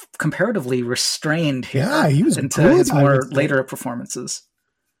comparatively restrained here. Yeah, he was into good, his more later performances.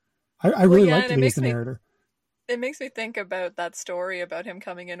 I really liked him as the narrator. It makes me think about that story about him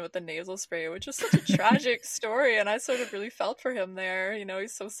coming in with the nasal spray, which is such a tragic story, and I sort of really felt for him there.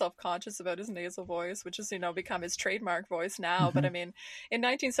 He's so self-conscious about his nasal voice, which has, become his trademark voice now. But I mean, in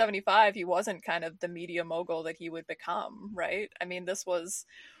 1975, he wasn't kind of the media mogul that he would become, right? I mean, this was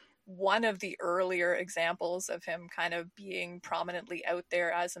one of the earlier examples of him kind of being prominently out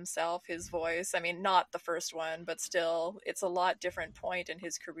there as himself, his voice. I mean, not the first one, but still, it's a lot different point in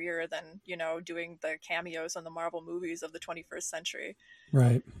his career than, doing the cameos on the Marvel movies of the 21st century.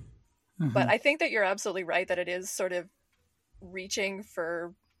 Right. But I think that you're absolutely right that it is sort of reaching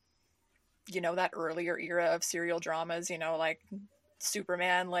for, that earlier era of serial dramas, like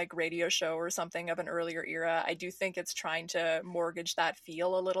Superman, like radio show or something of an earlier era. I do think it's trying to mortgage that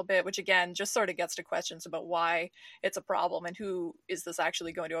feel a little bit, which again just sort of gets to questions about why it's a problem and who is this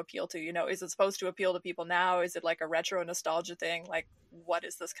actually going to appeal to. Is it supposed to appeal to people now? Is it like a retro nostalgia thing? Like, what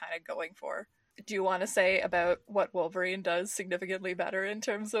is this kind of going for? Do you want to say about what Wolverine does significantly better in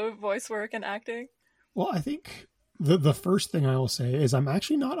terms of voice work and acting? Well, I think the first thing I will say is I'm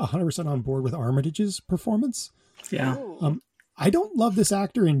actually not 100% on board with Armitage's performance. Yeah. I don't love this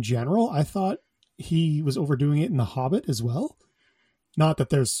actor in general. I thought he was overdoing it in The Hobbit as well. Not that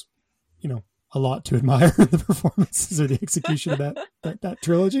there's, a lot to admire in the performances or the execution of that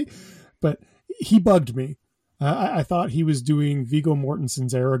trilogy, but he bugged me. I thought he was doing Viggo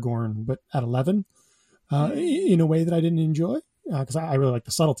Mortensen's Aragorn, but at 11, in a way that I didn't enjoy, because I really like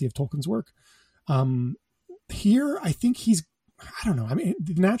the subtlety of Tolkien's work. Here, I think I don't know. I mean,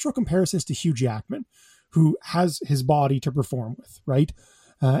 the natural comparison is to Hugh Jackman, who has his body to perform with, right?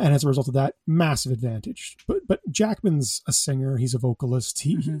 And as a result of that, massive advantage. But Jackman's a singer. He's a vocalist.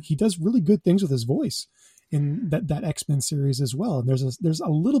 He does really good things with his voice in that X-Men series as well. And there's a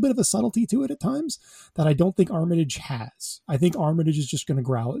little bit of a subtlety to it at times that I don't think Armitage has. I think Armitage is just going to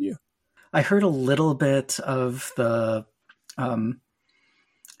growl at you. I heard a little bit of the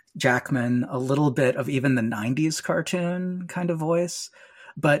Jackman, a little bit of even the 90s cartoon kind of voice,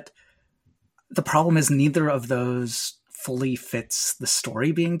 but the problem is neither of those fully fits the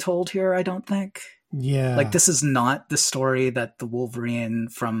story being told here, I don't think. Yeah. Like, this is not the story that the Wolverine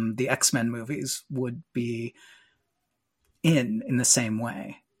from the X-Men movies would be in the same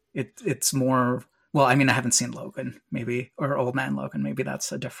way. It's more, well, I mean, I haven't seen Logan, maybe, or Old Man Logan. Maybe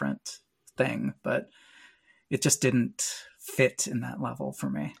that's a different thing, but it just didn't fit in that level for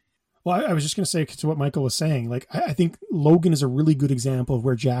me. Well, I was just going to say to what Michael was saying, like, I think Logan is a really good example of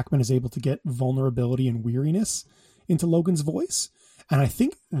where Jackman is able to get vulnerability and weariness into Logan's voice. And I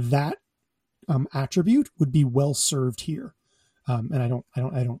think that attribute would be well served here. And I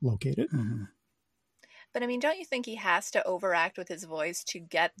don't locate it. Mm-hmm. But I mean, don't you think he has to overact with his voice to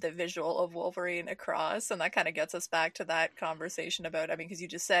get the visual of Wolverine across? And that kind of gets us back to that conversation about, I mean, because you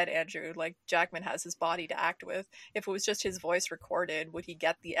just said, Andrew, like Jackman has his body to act with. If it was just his voice recorded, would he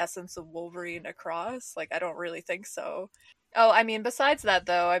get the essence of Wolverine across? Like, I don't really think so. Oh, I mean, besides that,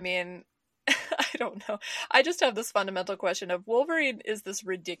 though, I mean, I don't know. I just have this fundamental question of Wolverine is this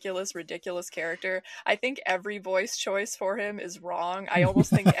ridiculous, ridiculous character. I think every voice choice for him is wrong. I almost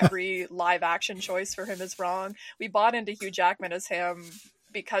think every live action choice for him is wrong. We bought into Hugh Jackman as him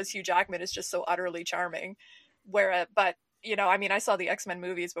because Hugh Jackman is just so utterly charming. But you know, I mean, I saw the X-Men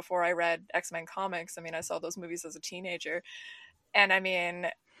movies before I read X-Men comics. I mean, I saw those movies as a teenager. And I mean,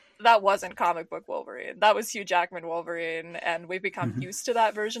 that wasn't comic book Wolverine. That was Hugh Jackman Wolverine, and we've become used to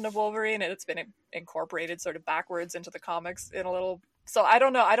that version of Wolverine, and it's been incorporated sort of backwards into the comics in a little. So I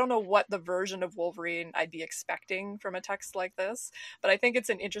don't know what the version of Wolverine I'd be expecting from a text like this, but I think it's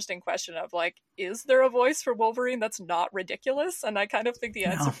an interesting question of like, is there a voice for Wolverine that's not ridiculous? And I kind of think the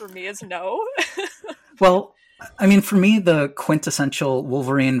answer for me is no. Well, I mean, for me, the quintessential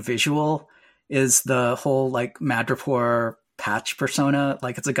Wolverine visual is the whole like Madripoor patch persona.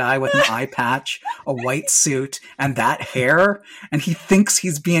 Like, it's a guy with an eye patch, a white suit, and that hair, and he thinks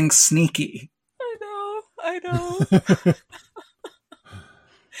he's being sneaky. I know.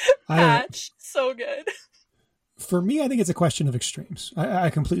 Patch, so good. For me, I think it's a question of extremes. I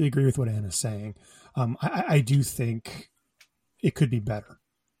completely agree with what Anna's saying. I do think it could be better.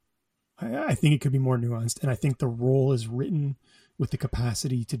 I think it could be more nuanced, and I think the role is written with the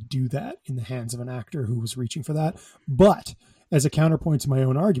capacity to do that in the hands of an actor who was reaching for that. But as a counterpoint to my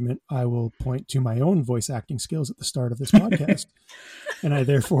own argument, I will point to my own voice acting skills at the start of this podcast, and I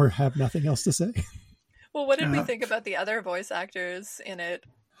therefore have nothing else to say. Well, what did we think about the other voice actors in it?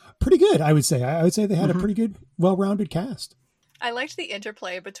 Pretty good, I would say. I would say they had a pretty good, well-rounded cast. I liked the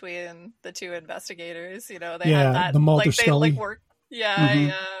interplay between the two investigators. You know, they had that, the Mulder like, Scully. They, like, work.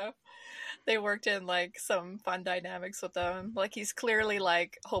 Yeah. They worked in like some fun dynamics with them. Like, he's clearly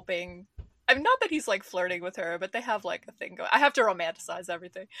like hoping. I'm not that he's like flirting with her, but they have like a thing going. I have to romanticize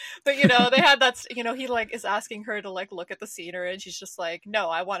everything, but you know, they had that. You know, he like is asking her to like look at the scenery, and she's just like, "No,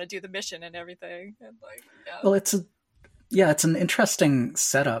 I want to do the mission and everything." And like, yeah. Well, it's an interesting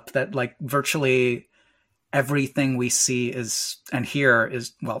setup that like virtually everything we see is and hear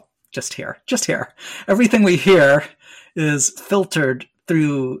is, well, just here. Everything we hear is filtered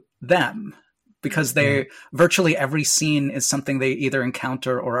through them, because they virtually every scene is something they either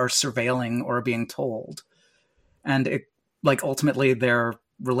encounter or are surveilling or being told. And it, like, ultimately their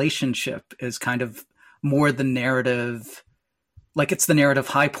relationship is kind of more the narrative, like it's the narrative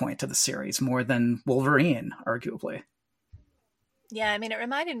high point of the series more than Wolverine, arguably. Yeah, I mean, it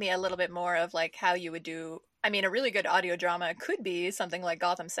reminded me a little bit more of like how you would do, I mean, a really good audio drama could be something like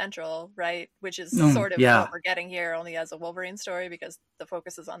Gotham Central, right? Which is sort of what we're getting here, only as a Wolverine story, because the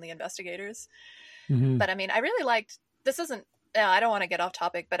focus is on the investigators. Mm-hmm. But I mean, I really liked, this isn't, I don't want to get off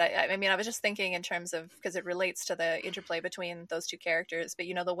topic, but I mean, I was just thinking in terms of, because it relates to the interplay between those two characters, but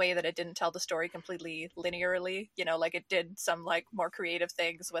you know, the way that it didn't tell the story completely linearly, you know, like it did some like more creative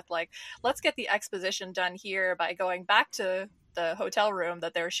things with like, let's get the exposition done here by going back to the hotel room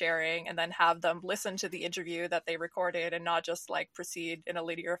that they're sharing and then have them listen to the interview that they recorded and not just like proceed in a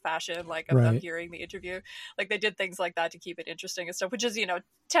linear fashion like of them hearing the interview. Like they did things like that to keep it interesting and stuff, which is, you know,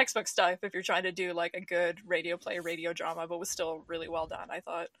 textbook stuff if you're trying to do like a good radio play, radio drama, but was still really well done, I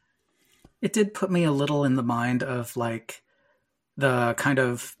thought. It did put me a little in the mind of like the kind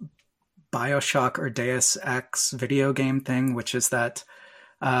of BioShock or Deus Ex video game thing, which is that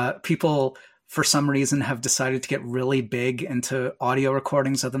people for some reason have decided to get really big into audio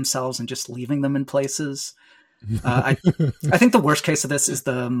recordings of themselves and just leaving them in places. I think the worst case of this is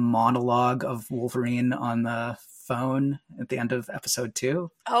the monologue of Wolverine on the phone at the end of episode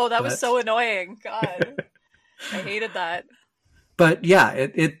 2. Oh, that was so annoying. God, I hated that. But yeah,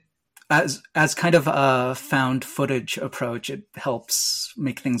 it as kind of a found footage approach, it helps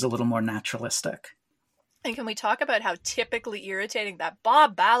make things a little more naturalistic. And can we talk about how typically irritating that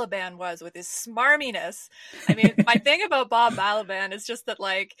Bob Balaban was with his smarminess? I mean, my thing about Bob Balaban is just that,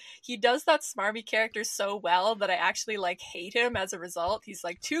 like, he does that smarmy character so well that I actually, like, hate him as a result. He's,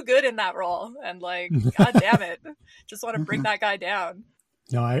 like, too good in that role. And, like, God damn it. Just want to bring that guy down.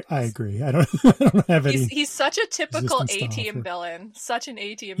 No, I agree. I don't have any. He's such a typical resistance to A-Team offer. villain. Such an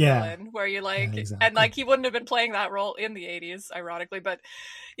A-Team Yeah. villain where you like, Yeah, exactly. and like he wouldn't have been playing that role in the 80s, ironically, but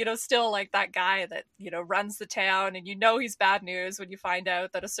you know, still like that guy that, you know, runs the town and you know he's bad news when you find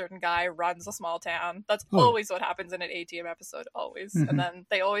out that a certain guy runs a small town. That's Oh, yeah. always what happens in an A-Team episode, always. Mhm. And then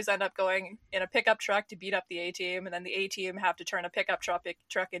they always end up going in a pickup truck to beat up the A-Team, and then the A-Team have to turn a pickup truck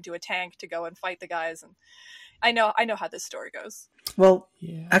into a tank to go and fight the guys. And I know how this story goes. Well,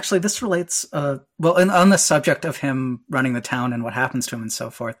 Yeah. actually, this relates, on the subject of him running the town and what happens to him and so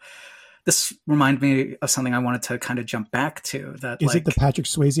forth. This reminded me of something I wanted to kind of jump back to. That Is it the Patrick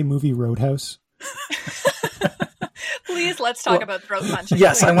Swayze movie Roadhouse? Please, let's talk about throat punching.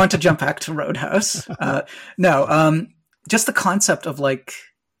 Yes, I please. want to jump back to Roadhouse. Just the concept of like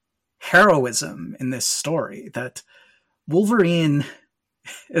heroism in this story, that Wolverine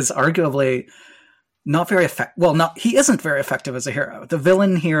is arguably not very effective. Well, he isn't very effective as a hero. The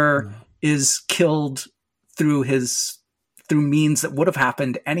villain here No. is killed through means that would have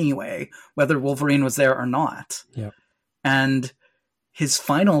happened anyway, whether Wolverine was there or not. Yep. And his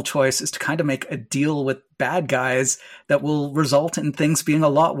final choice is to kind of make a deal with bad guys that will result in things being a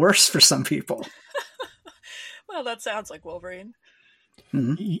lot worse for some people. Well, that sounds like Wolverine.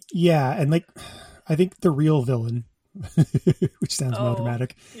 Yeah, and like I think the real villain, which sounds Oh,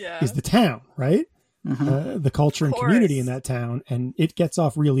 melodramatic, Yeah. is the town, right? Mhm. The culture and Of community in course. that town, and it gets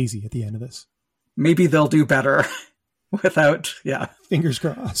off real easy at the end of this. Maybe they'll do better without, yeah. Fingers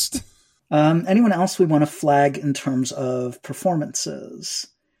crossed. Anyone else we want to flag in terms of performances?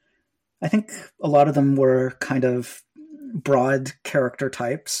 I think a lot of them were kind of broad character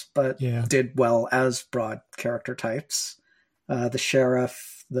types, but Yeah. did well as broad character types. The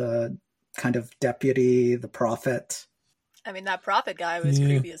sheriff, the kind of deputy, the prophet. I mean, that prophet guy was Yeah.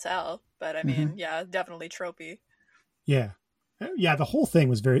 creepy as hell, but I mean, yeah, definitely tropey. Yeah. Yeah, the whole thing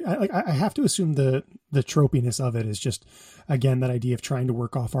was very. I have to assume the tropiness of it is just, again, that idea of trying to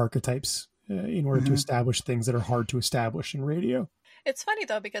work off archetypes in order to establish things that are hard to establish in radio. It's funny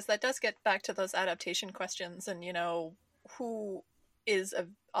though, because that does get back to those adaptation questions, and you know, who is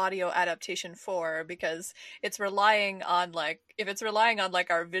an audio adaptation for? Because it's relying on if it's relying on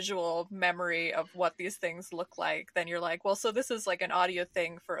like our visual memory of what these things look like, then you're like, well, so this is like an audio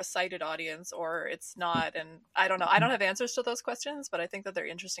thing for a sighted audience, or it's not. And I don't know. I don't have answers to those questions, but I think that they're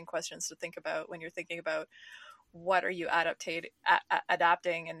interesting questions to think about when you're thinking about what are you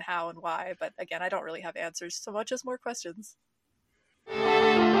adapting and how and why. But again, I don't really have answers so much as more questions.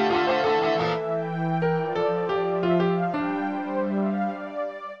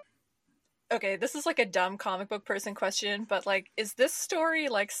 Okay, this is like a dumb comic book person question, but like, is this story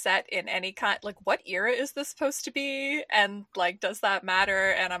like set in any kind, like what era is this supposed to be? And like, does that matter?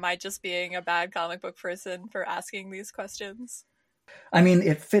 And am I just being a bad comic book person for asking these questions? I mean,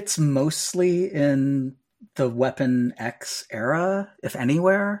 it fits mostly in the Weapon X era, if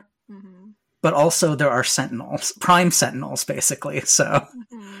anywhere. Mm-hmm. But also there are Sentinels, Prime Sentinels, basically. So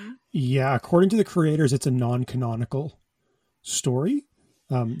Mm-hmm. Yeah, according to the creators, it's a non-canonical story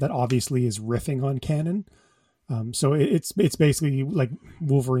that obviously is riffing on canon. So it's basically like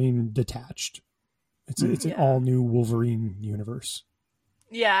Wolverine detached. It's an Yeah. all new Wolverine universe.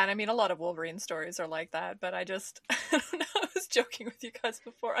 Yeah, and I mean, a lot of Wolverine stories are like that, but I don't know, I was joking with you guys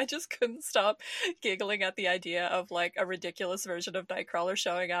before. I just couldn't stop giggling at the idea of like a ridiculous version of Nightcrawler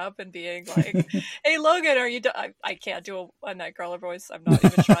showing up and being like, hey, Logan, are you done? I can't do a Nightcrawler voice. I'm not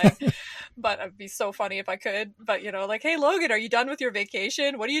even trying, but it'd be so funny if I could. But, you know, like, hey, Logan, are you done with your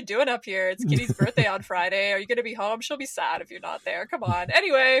vacation? What are you doing up here? It's Kitty's birthday on Friday. Are you going to be home? She'll be sad if you're not there. Come on.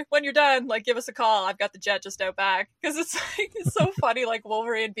 Anyway, when you're done, like, give us a call. I've got the jet just out back. Because it's like, it's so funny, like,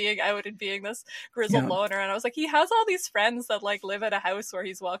 Wolverine being out and being this grizzled Yeah. loner, and I was like, he has all these friends that like live at a house where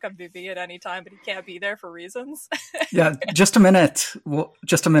he's welcome to be at any time, but he can't be there for reasons. yeah, just a minute,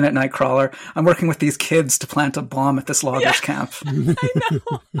 Nightcrawler. I'm working with these kids to plant a bomb at this loggers camp. I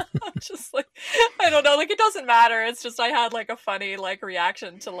know. I'm just like, I don't know, like it doesn't matter. It's just I had like a funny like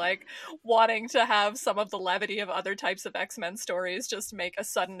reaction to like wanting to have some of the levity of other types of X-Men stories just make a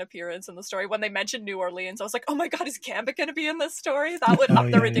sudden appearance in the story. When they mentioned New Orleans, I was like, oh my god, is Gambit going to be in this story? That would up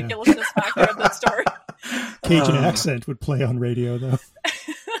the ridiculousness factor of the story. Cajun accent would play on radio, though.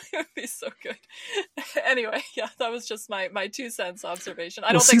 It would be so good. Anyway, yeah, that was just my 2 cents observation. I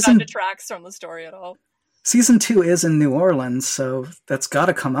Well, don't think season- that detracts from the story at all. Season 2 is in New Orleans, so that's got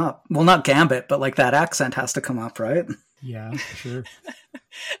to come up. Well, not Gambit, but like that accent has to come up, right? Yeah, for sure.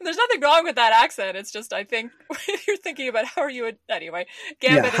 There's nothing wrong with that accent. It's just I think if you're thinking about how are you anyway.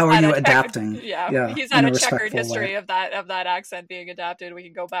 Gambit Yeah, has how are had you a checkered- adapting? Yeah, Yeah, he's in had a a checkered respectful history way. of that accent being adapted. We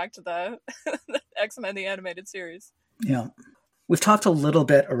can go back to the X-Men the animated series. Yeah. We've talked a little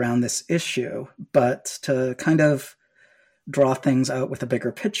bit around this issue, but to kind of draw things out with a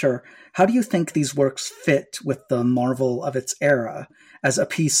bigger picture, how do you think these works fit with the Marvel of its era as a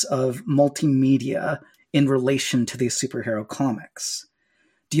piece of multimedia in relation to these superhero comics?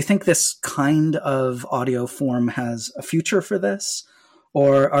 Do you think this kind of audio form has a future for this?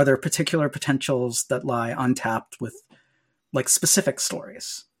 Or are there particular potentials that lie untapped with like specific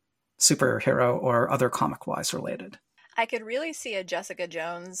stories, superhero or other comic-wise related? I could really see a Jessica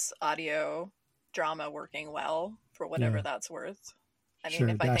Jones audio drama working well for whatever that's worth. I mean,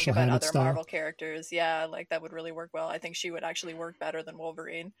 if I think about other Marvel characters, like that would really work well. I think she would actually work better than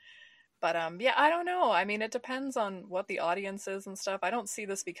Wolverine. But I don't know. I mean, it depends on what the audience is and stuff. I don't see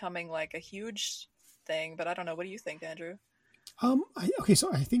this becoming like a huge thing, but I don't know. What do you think, Andrew?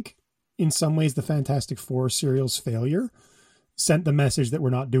 So I think in some ways the Fantastic Four serial's failure sent the message that we're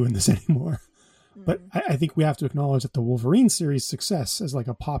not doing this anymore. But I think we have to acknowledge that the Wolverine series' success as like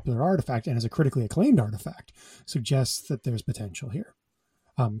a popular artifact and as a critically acclaimed artifact suggests that there's potential here.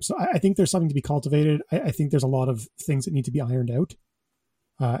 So I think there's something to be cultivated. I think there's a lot of things that need to be ironed out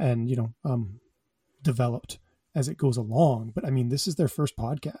and, developed as it goes along. But I mean, this is their first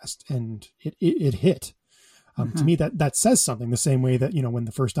podcast and it hit. To me, that says something the same way that, when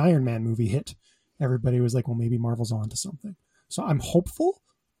the first Iron Man movie hit, everybody was like, well, maybe Marvel's on to something. So I'm hopeful,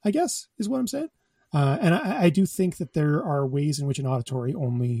 I guess, is what I'm saying. And I do think that there are ways in which an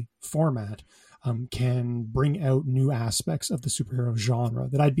auditory-only format can bring out new aspects of the superhero genre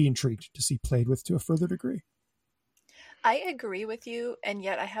that I'd be intrigued to see played with to a further degree. I agree with you, and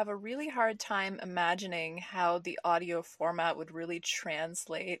yet I have a really hard time imagining how the audio format would really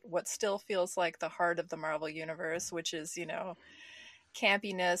translate what still feels like the heart of the Marvel Universe, which is,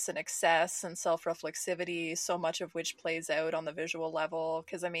 campiness and excess and self-reflexivity, so much of which plays out on the visual level.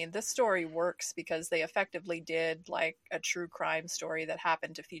 Because, I mean, this story works because they effectively did, like, a true crime story that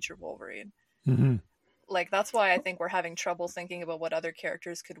happened to feature Wolverine. Mm-hmm. Like, that's why I think we're having trouble thinking about what other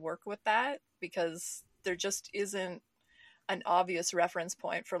characters could work with that, because there just isn't an obvious reference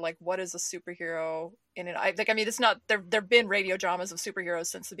point for like what is a superhero in it. It's not there've been radio dramas of superheroes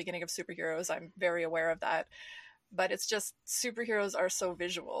since the beginning of superheroes. I'm very aware of that, but it's just superheroes are so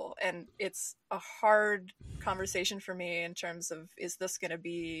visual, and it's a hard conversation for me in terms of, is this going to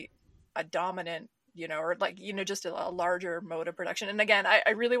be a dominant, or like, just a larger mode of production. And again, I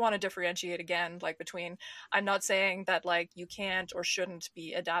really want to differentiate again, like between, I'm not saying that like you can't or shouldn't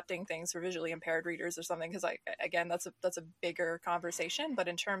be adapting things for visually impaired readers or something, because again, that's a bigger conversation. But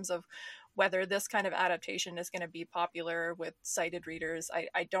in terms of whether this kind of adaptation is going to be popular with sighted readers,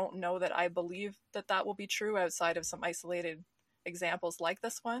 I don't know that I believe that will be true outside of some isolated examples like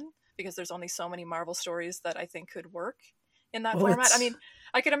this one, because there's only so many Marvel stories that I think could work in that format. I mean,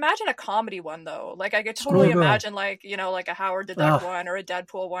 I could imagine a comedy one though. Like I could totally imagine like, like a Howard the Duck one or a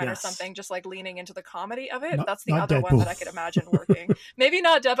Deadpool one or something, just like leaning into the comedy of it. That's the other one that I could imagine working. Maybe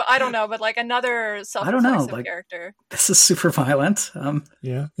not Deadpool, I don't know, but like another self-reflexive character. This is super violent.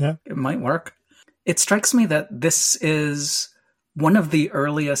 Yeah. It might work. It strikes me that this is one of the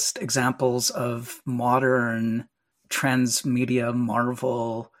earliest examples of modern transmedia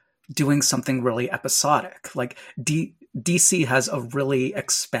Marvel doing something really episodic. Like DC has a really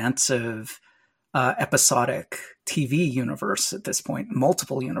expansive episodic TV universe at this point,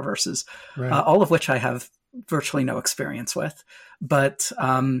 multiple universes, right. All of which I have virtually no experience with. But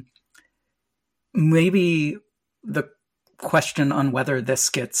maybe the question on whether this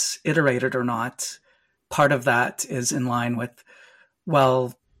gets iterated or not, part of that is in line with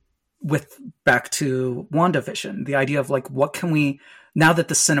back to WandaVision, the idea of like, what can we, now that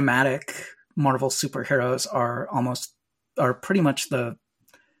the cinematic Marvel superheroes are pretty much the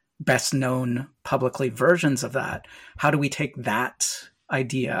best known publicly versions of that, how do we take that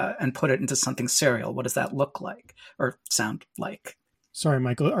idea and put it into something serial? What does that look like or sound like? Sorry,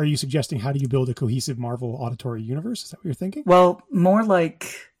 Michael, are you suggesting how do you build a cohesive Marvel auditory universe? Is that what you're thinking? Well, more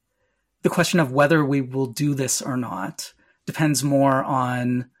like the question of whether we will do this or not depends more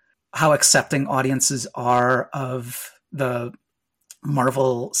on how accepting audiences are of the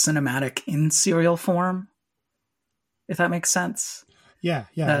Marvel cinematic in serial form, if that makes sense. Yeah,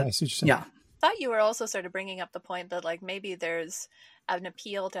 I see what you're saying. Yeah. I thought you were also sort of bringing up the point that like maybe there's an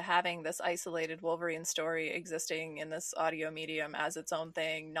appeal to having this isolated Wolverine story existing in this audio medium as its own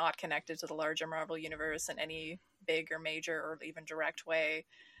thing, not connected to the larger Marvel universe in any big or major or even direct way,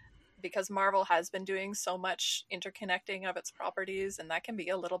 because Marvel has been doing so much interconnecting of its properties, and that can be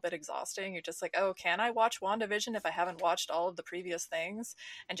a little bit exhausting. You're just like, oh, can I watch WandaVision if I haven't watched all of the previous things?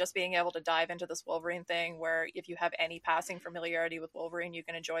 And just being able to dive into this Wolverine thing where if you have any passing familiarity with Wolverine, you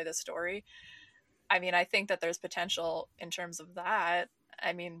can enjoy this story. I mean, I think that there's potential in terms of that.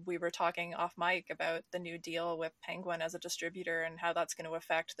 I mean, we were talking off mic about the new deal with Penguin as a distributor and how that's going to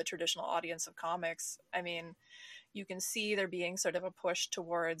affect the traditional audience of comics. I mean, you can see there being sort of a push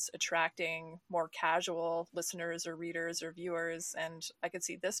towards attracting more casual listeners or readers or viewers, and I could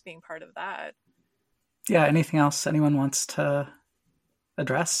see this being part of that. Yeah, anything else anyone wants to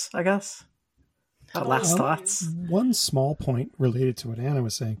address, I guess? Last thoughts? One small point related to what Anna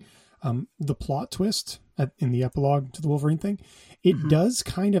was saying. The plot twist in the epilogue to the Wolverine thing, it does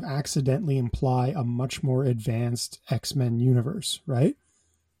kind of accidentally imply a much more advanced X-Men universe, right?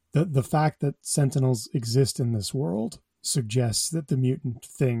 The fact that Sentinels exist in this world suggests that the mutant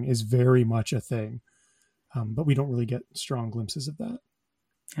thing is very much a thing, but we don't really get strong glimpses of that.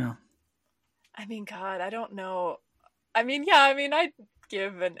 Yeah. I mean, God, I don't know. I mean, yeah, I mean, I'd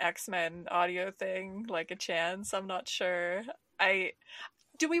give an X-Men audio thing like a chance. I'm not sure.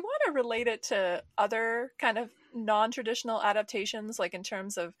 Do we want to relate it to other kind of non-traditional adaptations, like in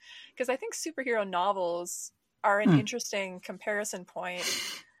terms of, because I think superhero novels are an interesting comparison point,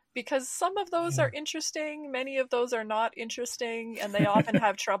 because some of those are interesting, many of those are not interesting, and they often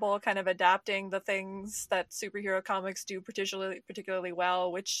have trouble kind of adapting the things that superhero comics do particularly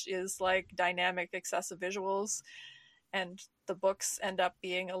well, which is like dynamic, excessive visuals. And the books end up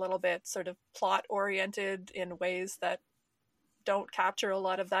being a little bit sort of plot oriented in ways that don't capture a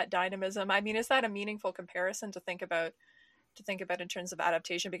lot of that dynamism. I mean, is that a meaningful comparison to think about in terms of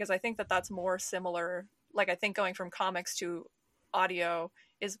adaptation? Because I think that that's more similar. Like, I think going from comics to audio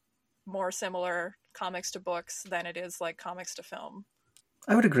is more similar comics to books than it is like comics to film.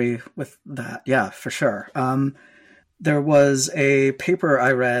 I would agree with that. Yeah, for sure. There was a paper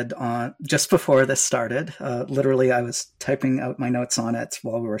I read on just before this started. Literally, I was typing out my notes on it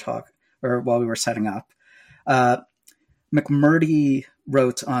while we were setting up. McMurdy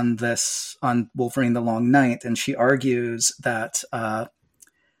wrote on this on Wolverine: The Long Night, and she argues that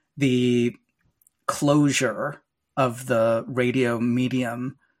the closure of the radio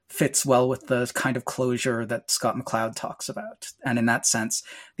medium fits well with the kind of closure that Scott McCloud talks about, and in that sense,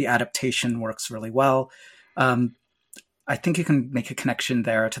 the adaptation works really well. I think you can make a connection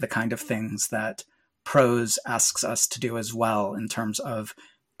there to the kind of things that prose asks us to do as well, in terms of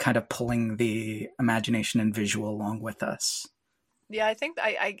kind of pulling the imagination and visual along with us. Yeah, I think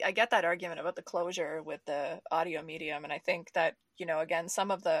I get that argument about the closure with the audio medium, and I think that, you know, again, some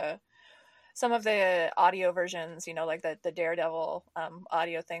of the audio versions, you know, like the Daredevil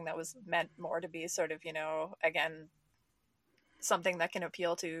audio thing that was meant more to be sort of, you know, again, something that can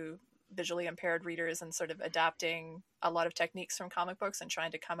appeal to visually impaired readers, and sort of adapting a lot of techniques from comic books and trying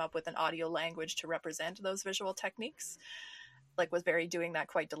to come up with an audio language to represent those visual techniques, like was doing that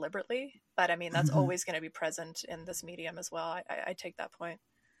quite deliberately. But I mean, that's always going to be present in this medium as well. I take that point.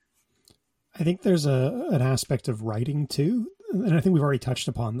 I think there's an aspect of writing too, and I think we've already touched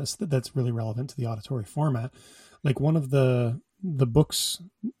upon this, that's really relevant to the auditory format. Like one of the books,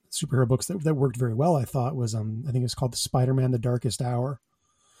 superhero books that worked very well, I thought, was I think it's called Spider-Man: The Darkest Hour.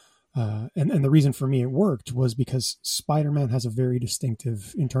 And the reason for me it worked was because Spider-Man has a very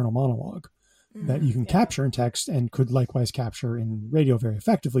distinctive internal monologue that you can capture in text and could likewise capture in radio very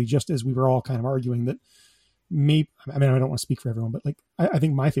effectively, just as we were all kind of arguing that maybe, I mean, I don't want to speak for everyone, but like, I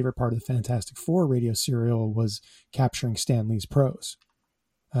think my favorite part of the Fantastic Four radio serial was capturing Stan Lee's prose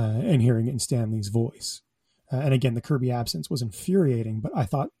and hearing it in Stan Lee's voice. And again, the Kirby absence was infuriating, but I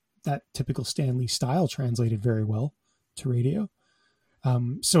thought that typical Stan Lee style translated very well to radio.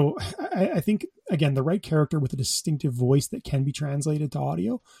 So I think, again, the right character with a distinctive voice that can be translated to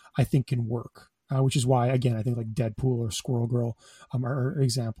audio, I think can work, which is why, again, I think like Deadpool or Squirrel Girl are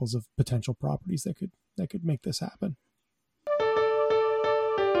examples of potential properties that could make this happen.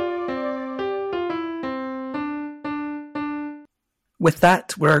 With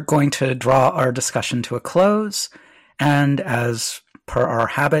that, we're going to draw our discussion to a close, and as per our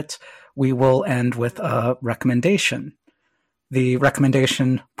habit, we will end with a recommendation. The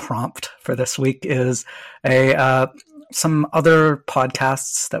recommendation prompt for this week is some other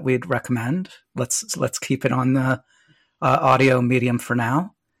podcasts that we'd recommend. Let's keep it on the audio medium for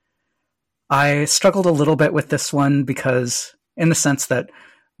now. I struggled a little bit with this one because, in the sense that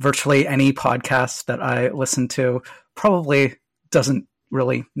virtually any podcast that I listen to probably doesn't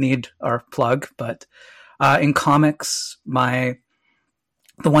really need our plug, but in comics, the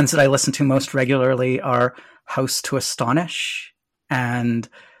ones that I listen to most regularly are House to Astonish and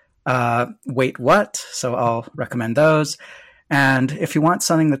Wait What? So I'll recommend those. And if you want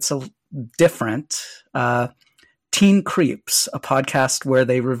something that's different, Teen Creeps, a podcast where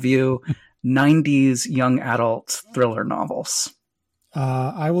they review 90s young adult thriller novels.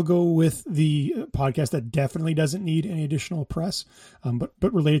 I will go with the podcast that definitely doesn't need any additional press,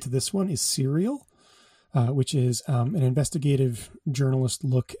 but related to this one is Serial, which is an investigative journalist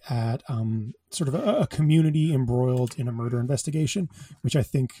look at sort of a community embroiled in a murder investigation, which I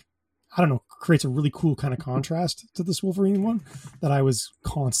think, I don't know, creates a really cool kind of contrast to this Wolverine one that I was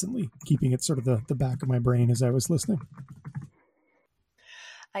constantly keeping at sort of the back of my brain as I was listening.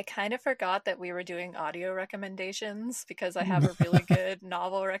 I kind of forgot that we were doing audio recommendations because I have a really good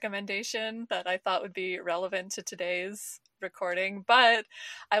novel recommendation that I thought would be relevant to today's recording, but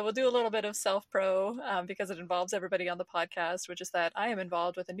I will do a little bit of self-pro because it involves everybody on the podcast, which is that I am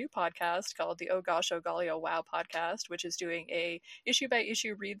involved with a new podcast called the Oh Gosh, Oh Golly, Oh Wow podcast, which is doing a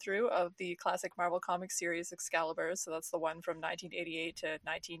issue-by-issue read-through of the classic Marvel Comics series Excalibur. So that's the one from 1988 to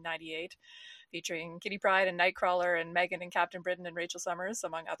 1998, featuring Kitty Pryde and Nightcrawler and Megan and Captain Britain and Rachel Summers,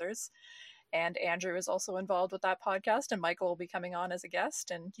 among others. And Andrew is also involved with that podcast, and Michael will be coming on as a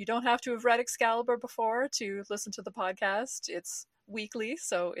guest. And you don't have to have read Excalibur before to listen to the podcast. It's weekly,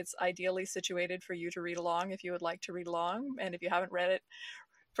 so it's ideally situated for you to read along if you would like to read along. And if you haven't read it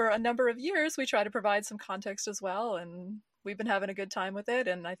for a number of years, we try to provide some context as well. And we've been having a good time with it.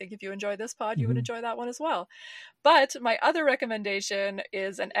 And I think if you enjoy this pod, you would enjoy that one as well. But my other recommendation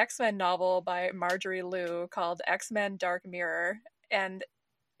is an X-Men novel by Marjorie Liu called X-Men Dark Mirror. And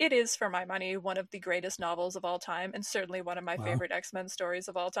it is, for my money, one of the greatest novels of all time, and certainly one of my favorite X-Men stories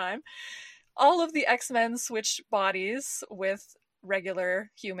of all time. All of the X-Men switch bodies with regular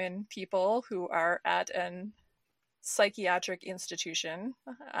human people who are at an psychiatric institution.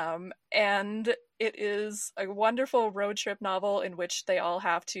 And it is a wonderful road trip novel in which they all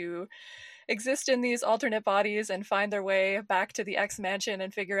have to exist in these alternate bodies and find their way back to the X Mansion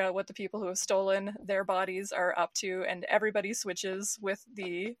and figure out what the people who have stolen their bodies are up to. And everybody switches with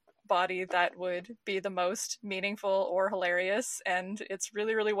the body that would be the most meaningful or hilarious. And it's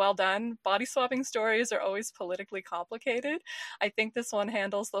really, really well done. Body swapping stories are always politically complicated. I think this one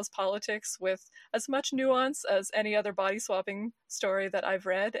handles those politics with as much nuance as any other body swapping story that I've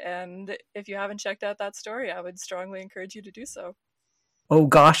read. And if you haven't checked out that story, I would strongly encourage you to do so. Oh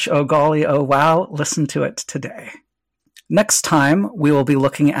gosh, oh golly, oh wow, listen to it today. Next time, we will be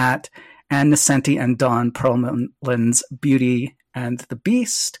looking at Ann Nocenti and Don Perlman's Beauty and the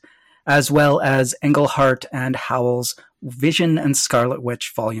Beast, as well as Englehart and Howell's Vision and Scarlet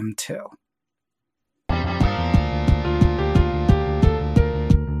Witch Volume 2.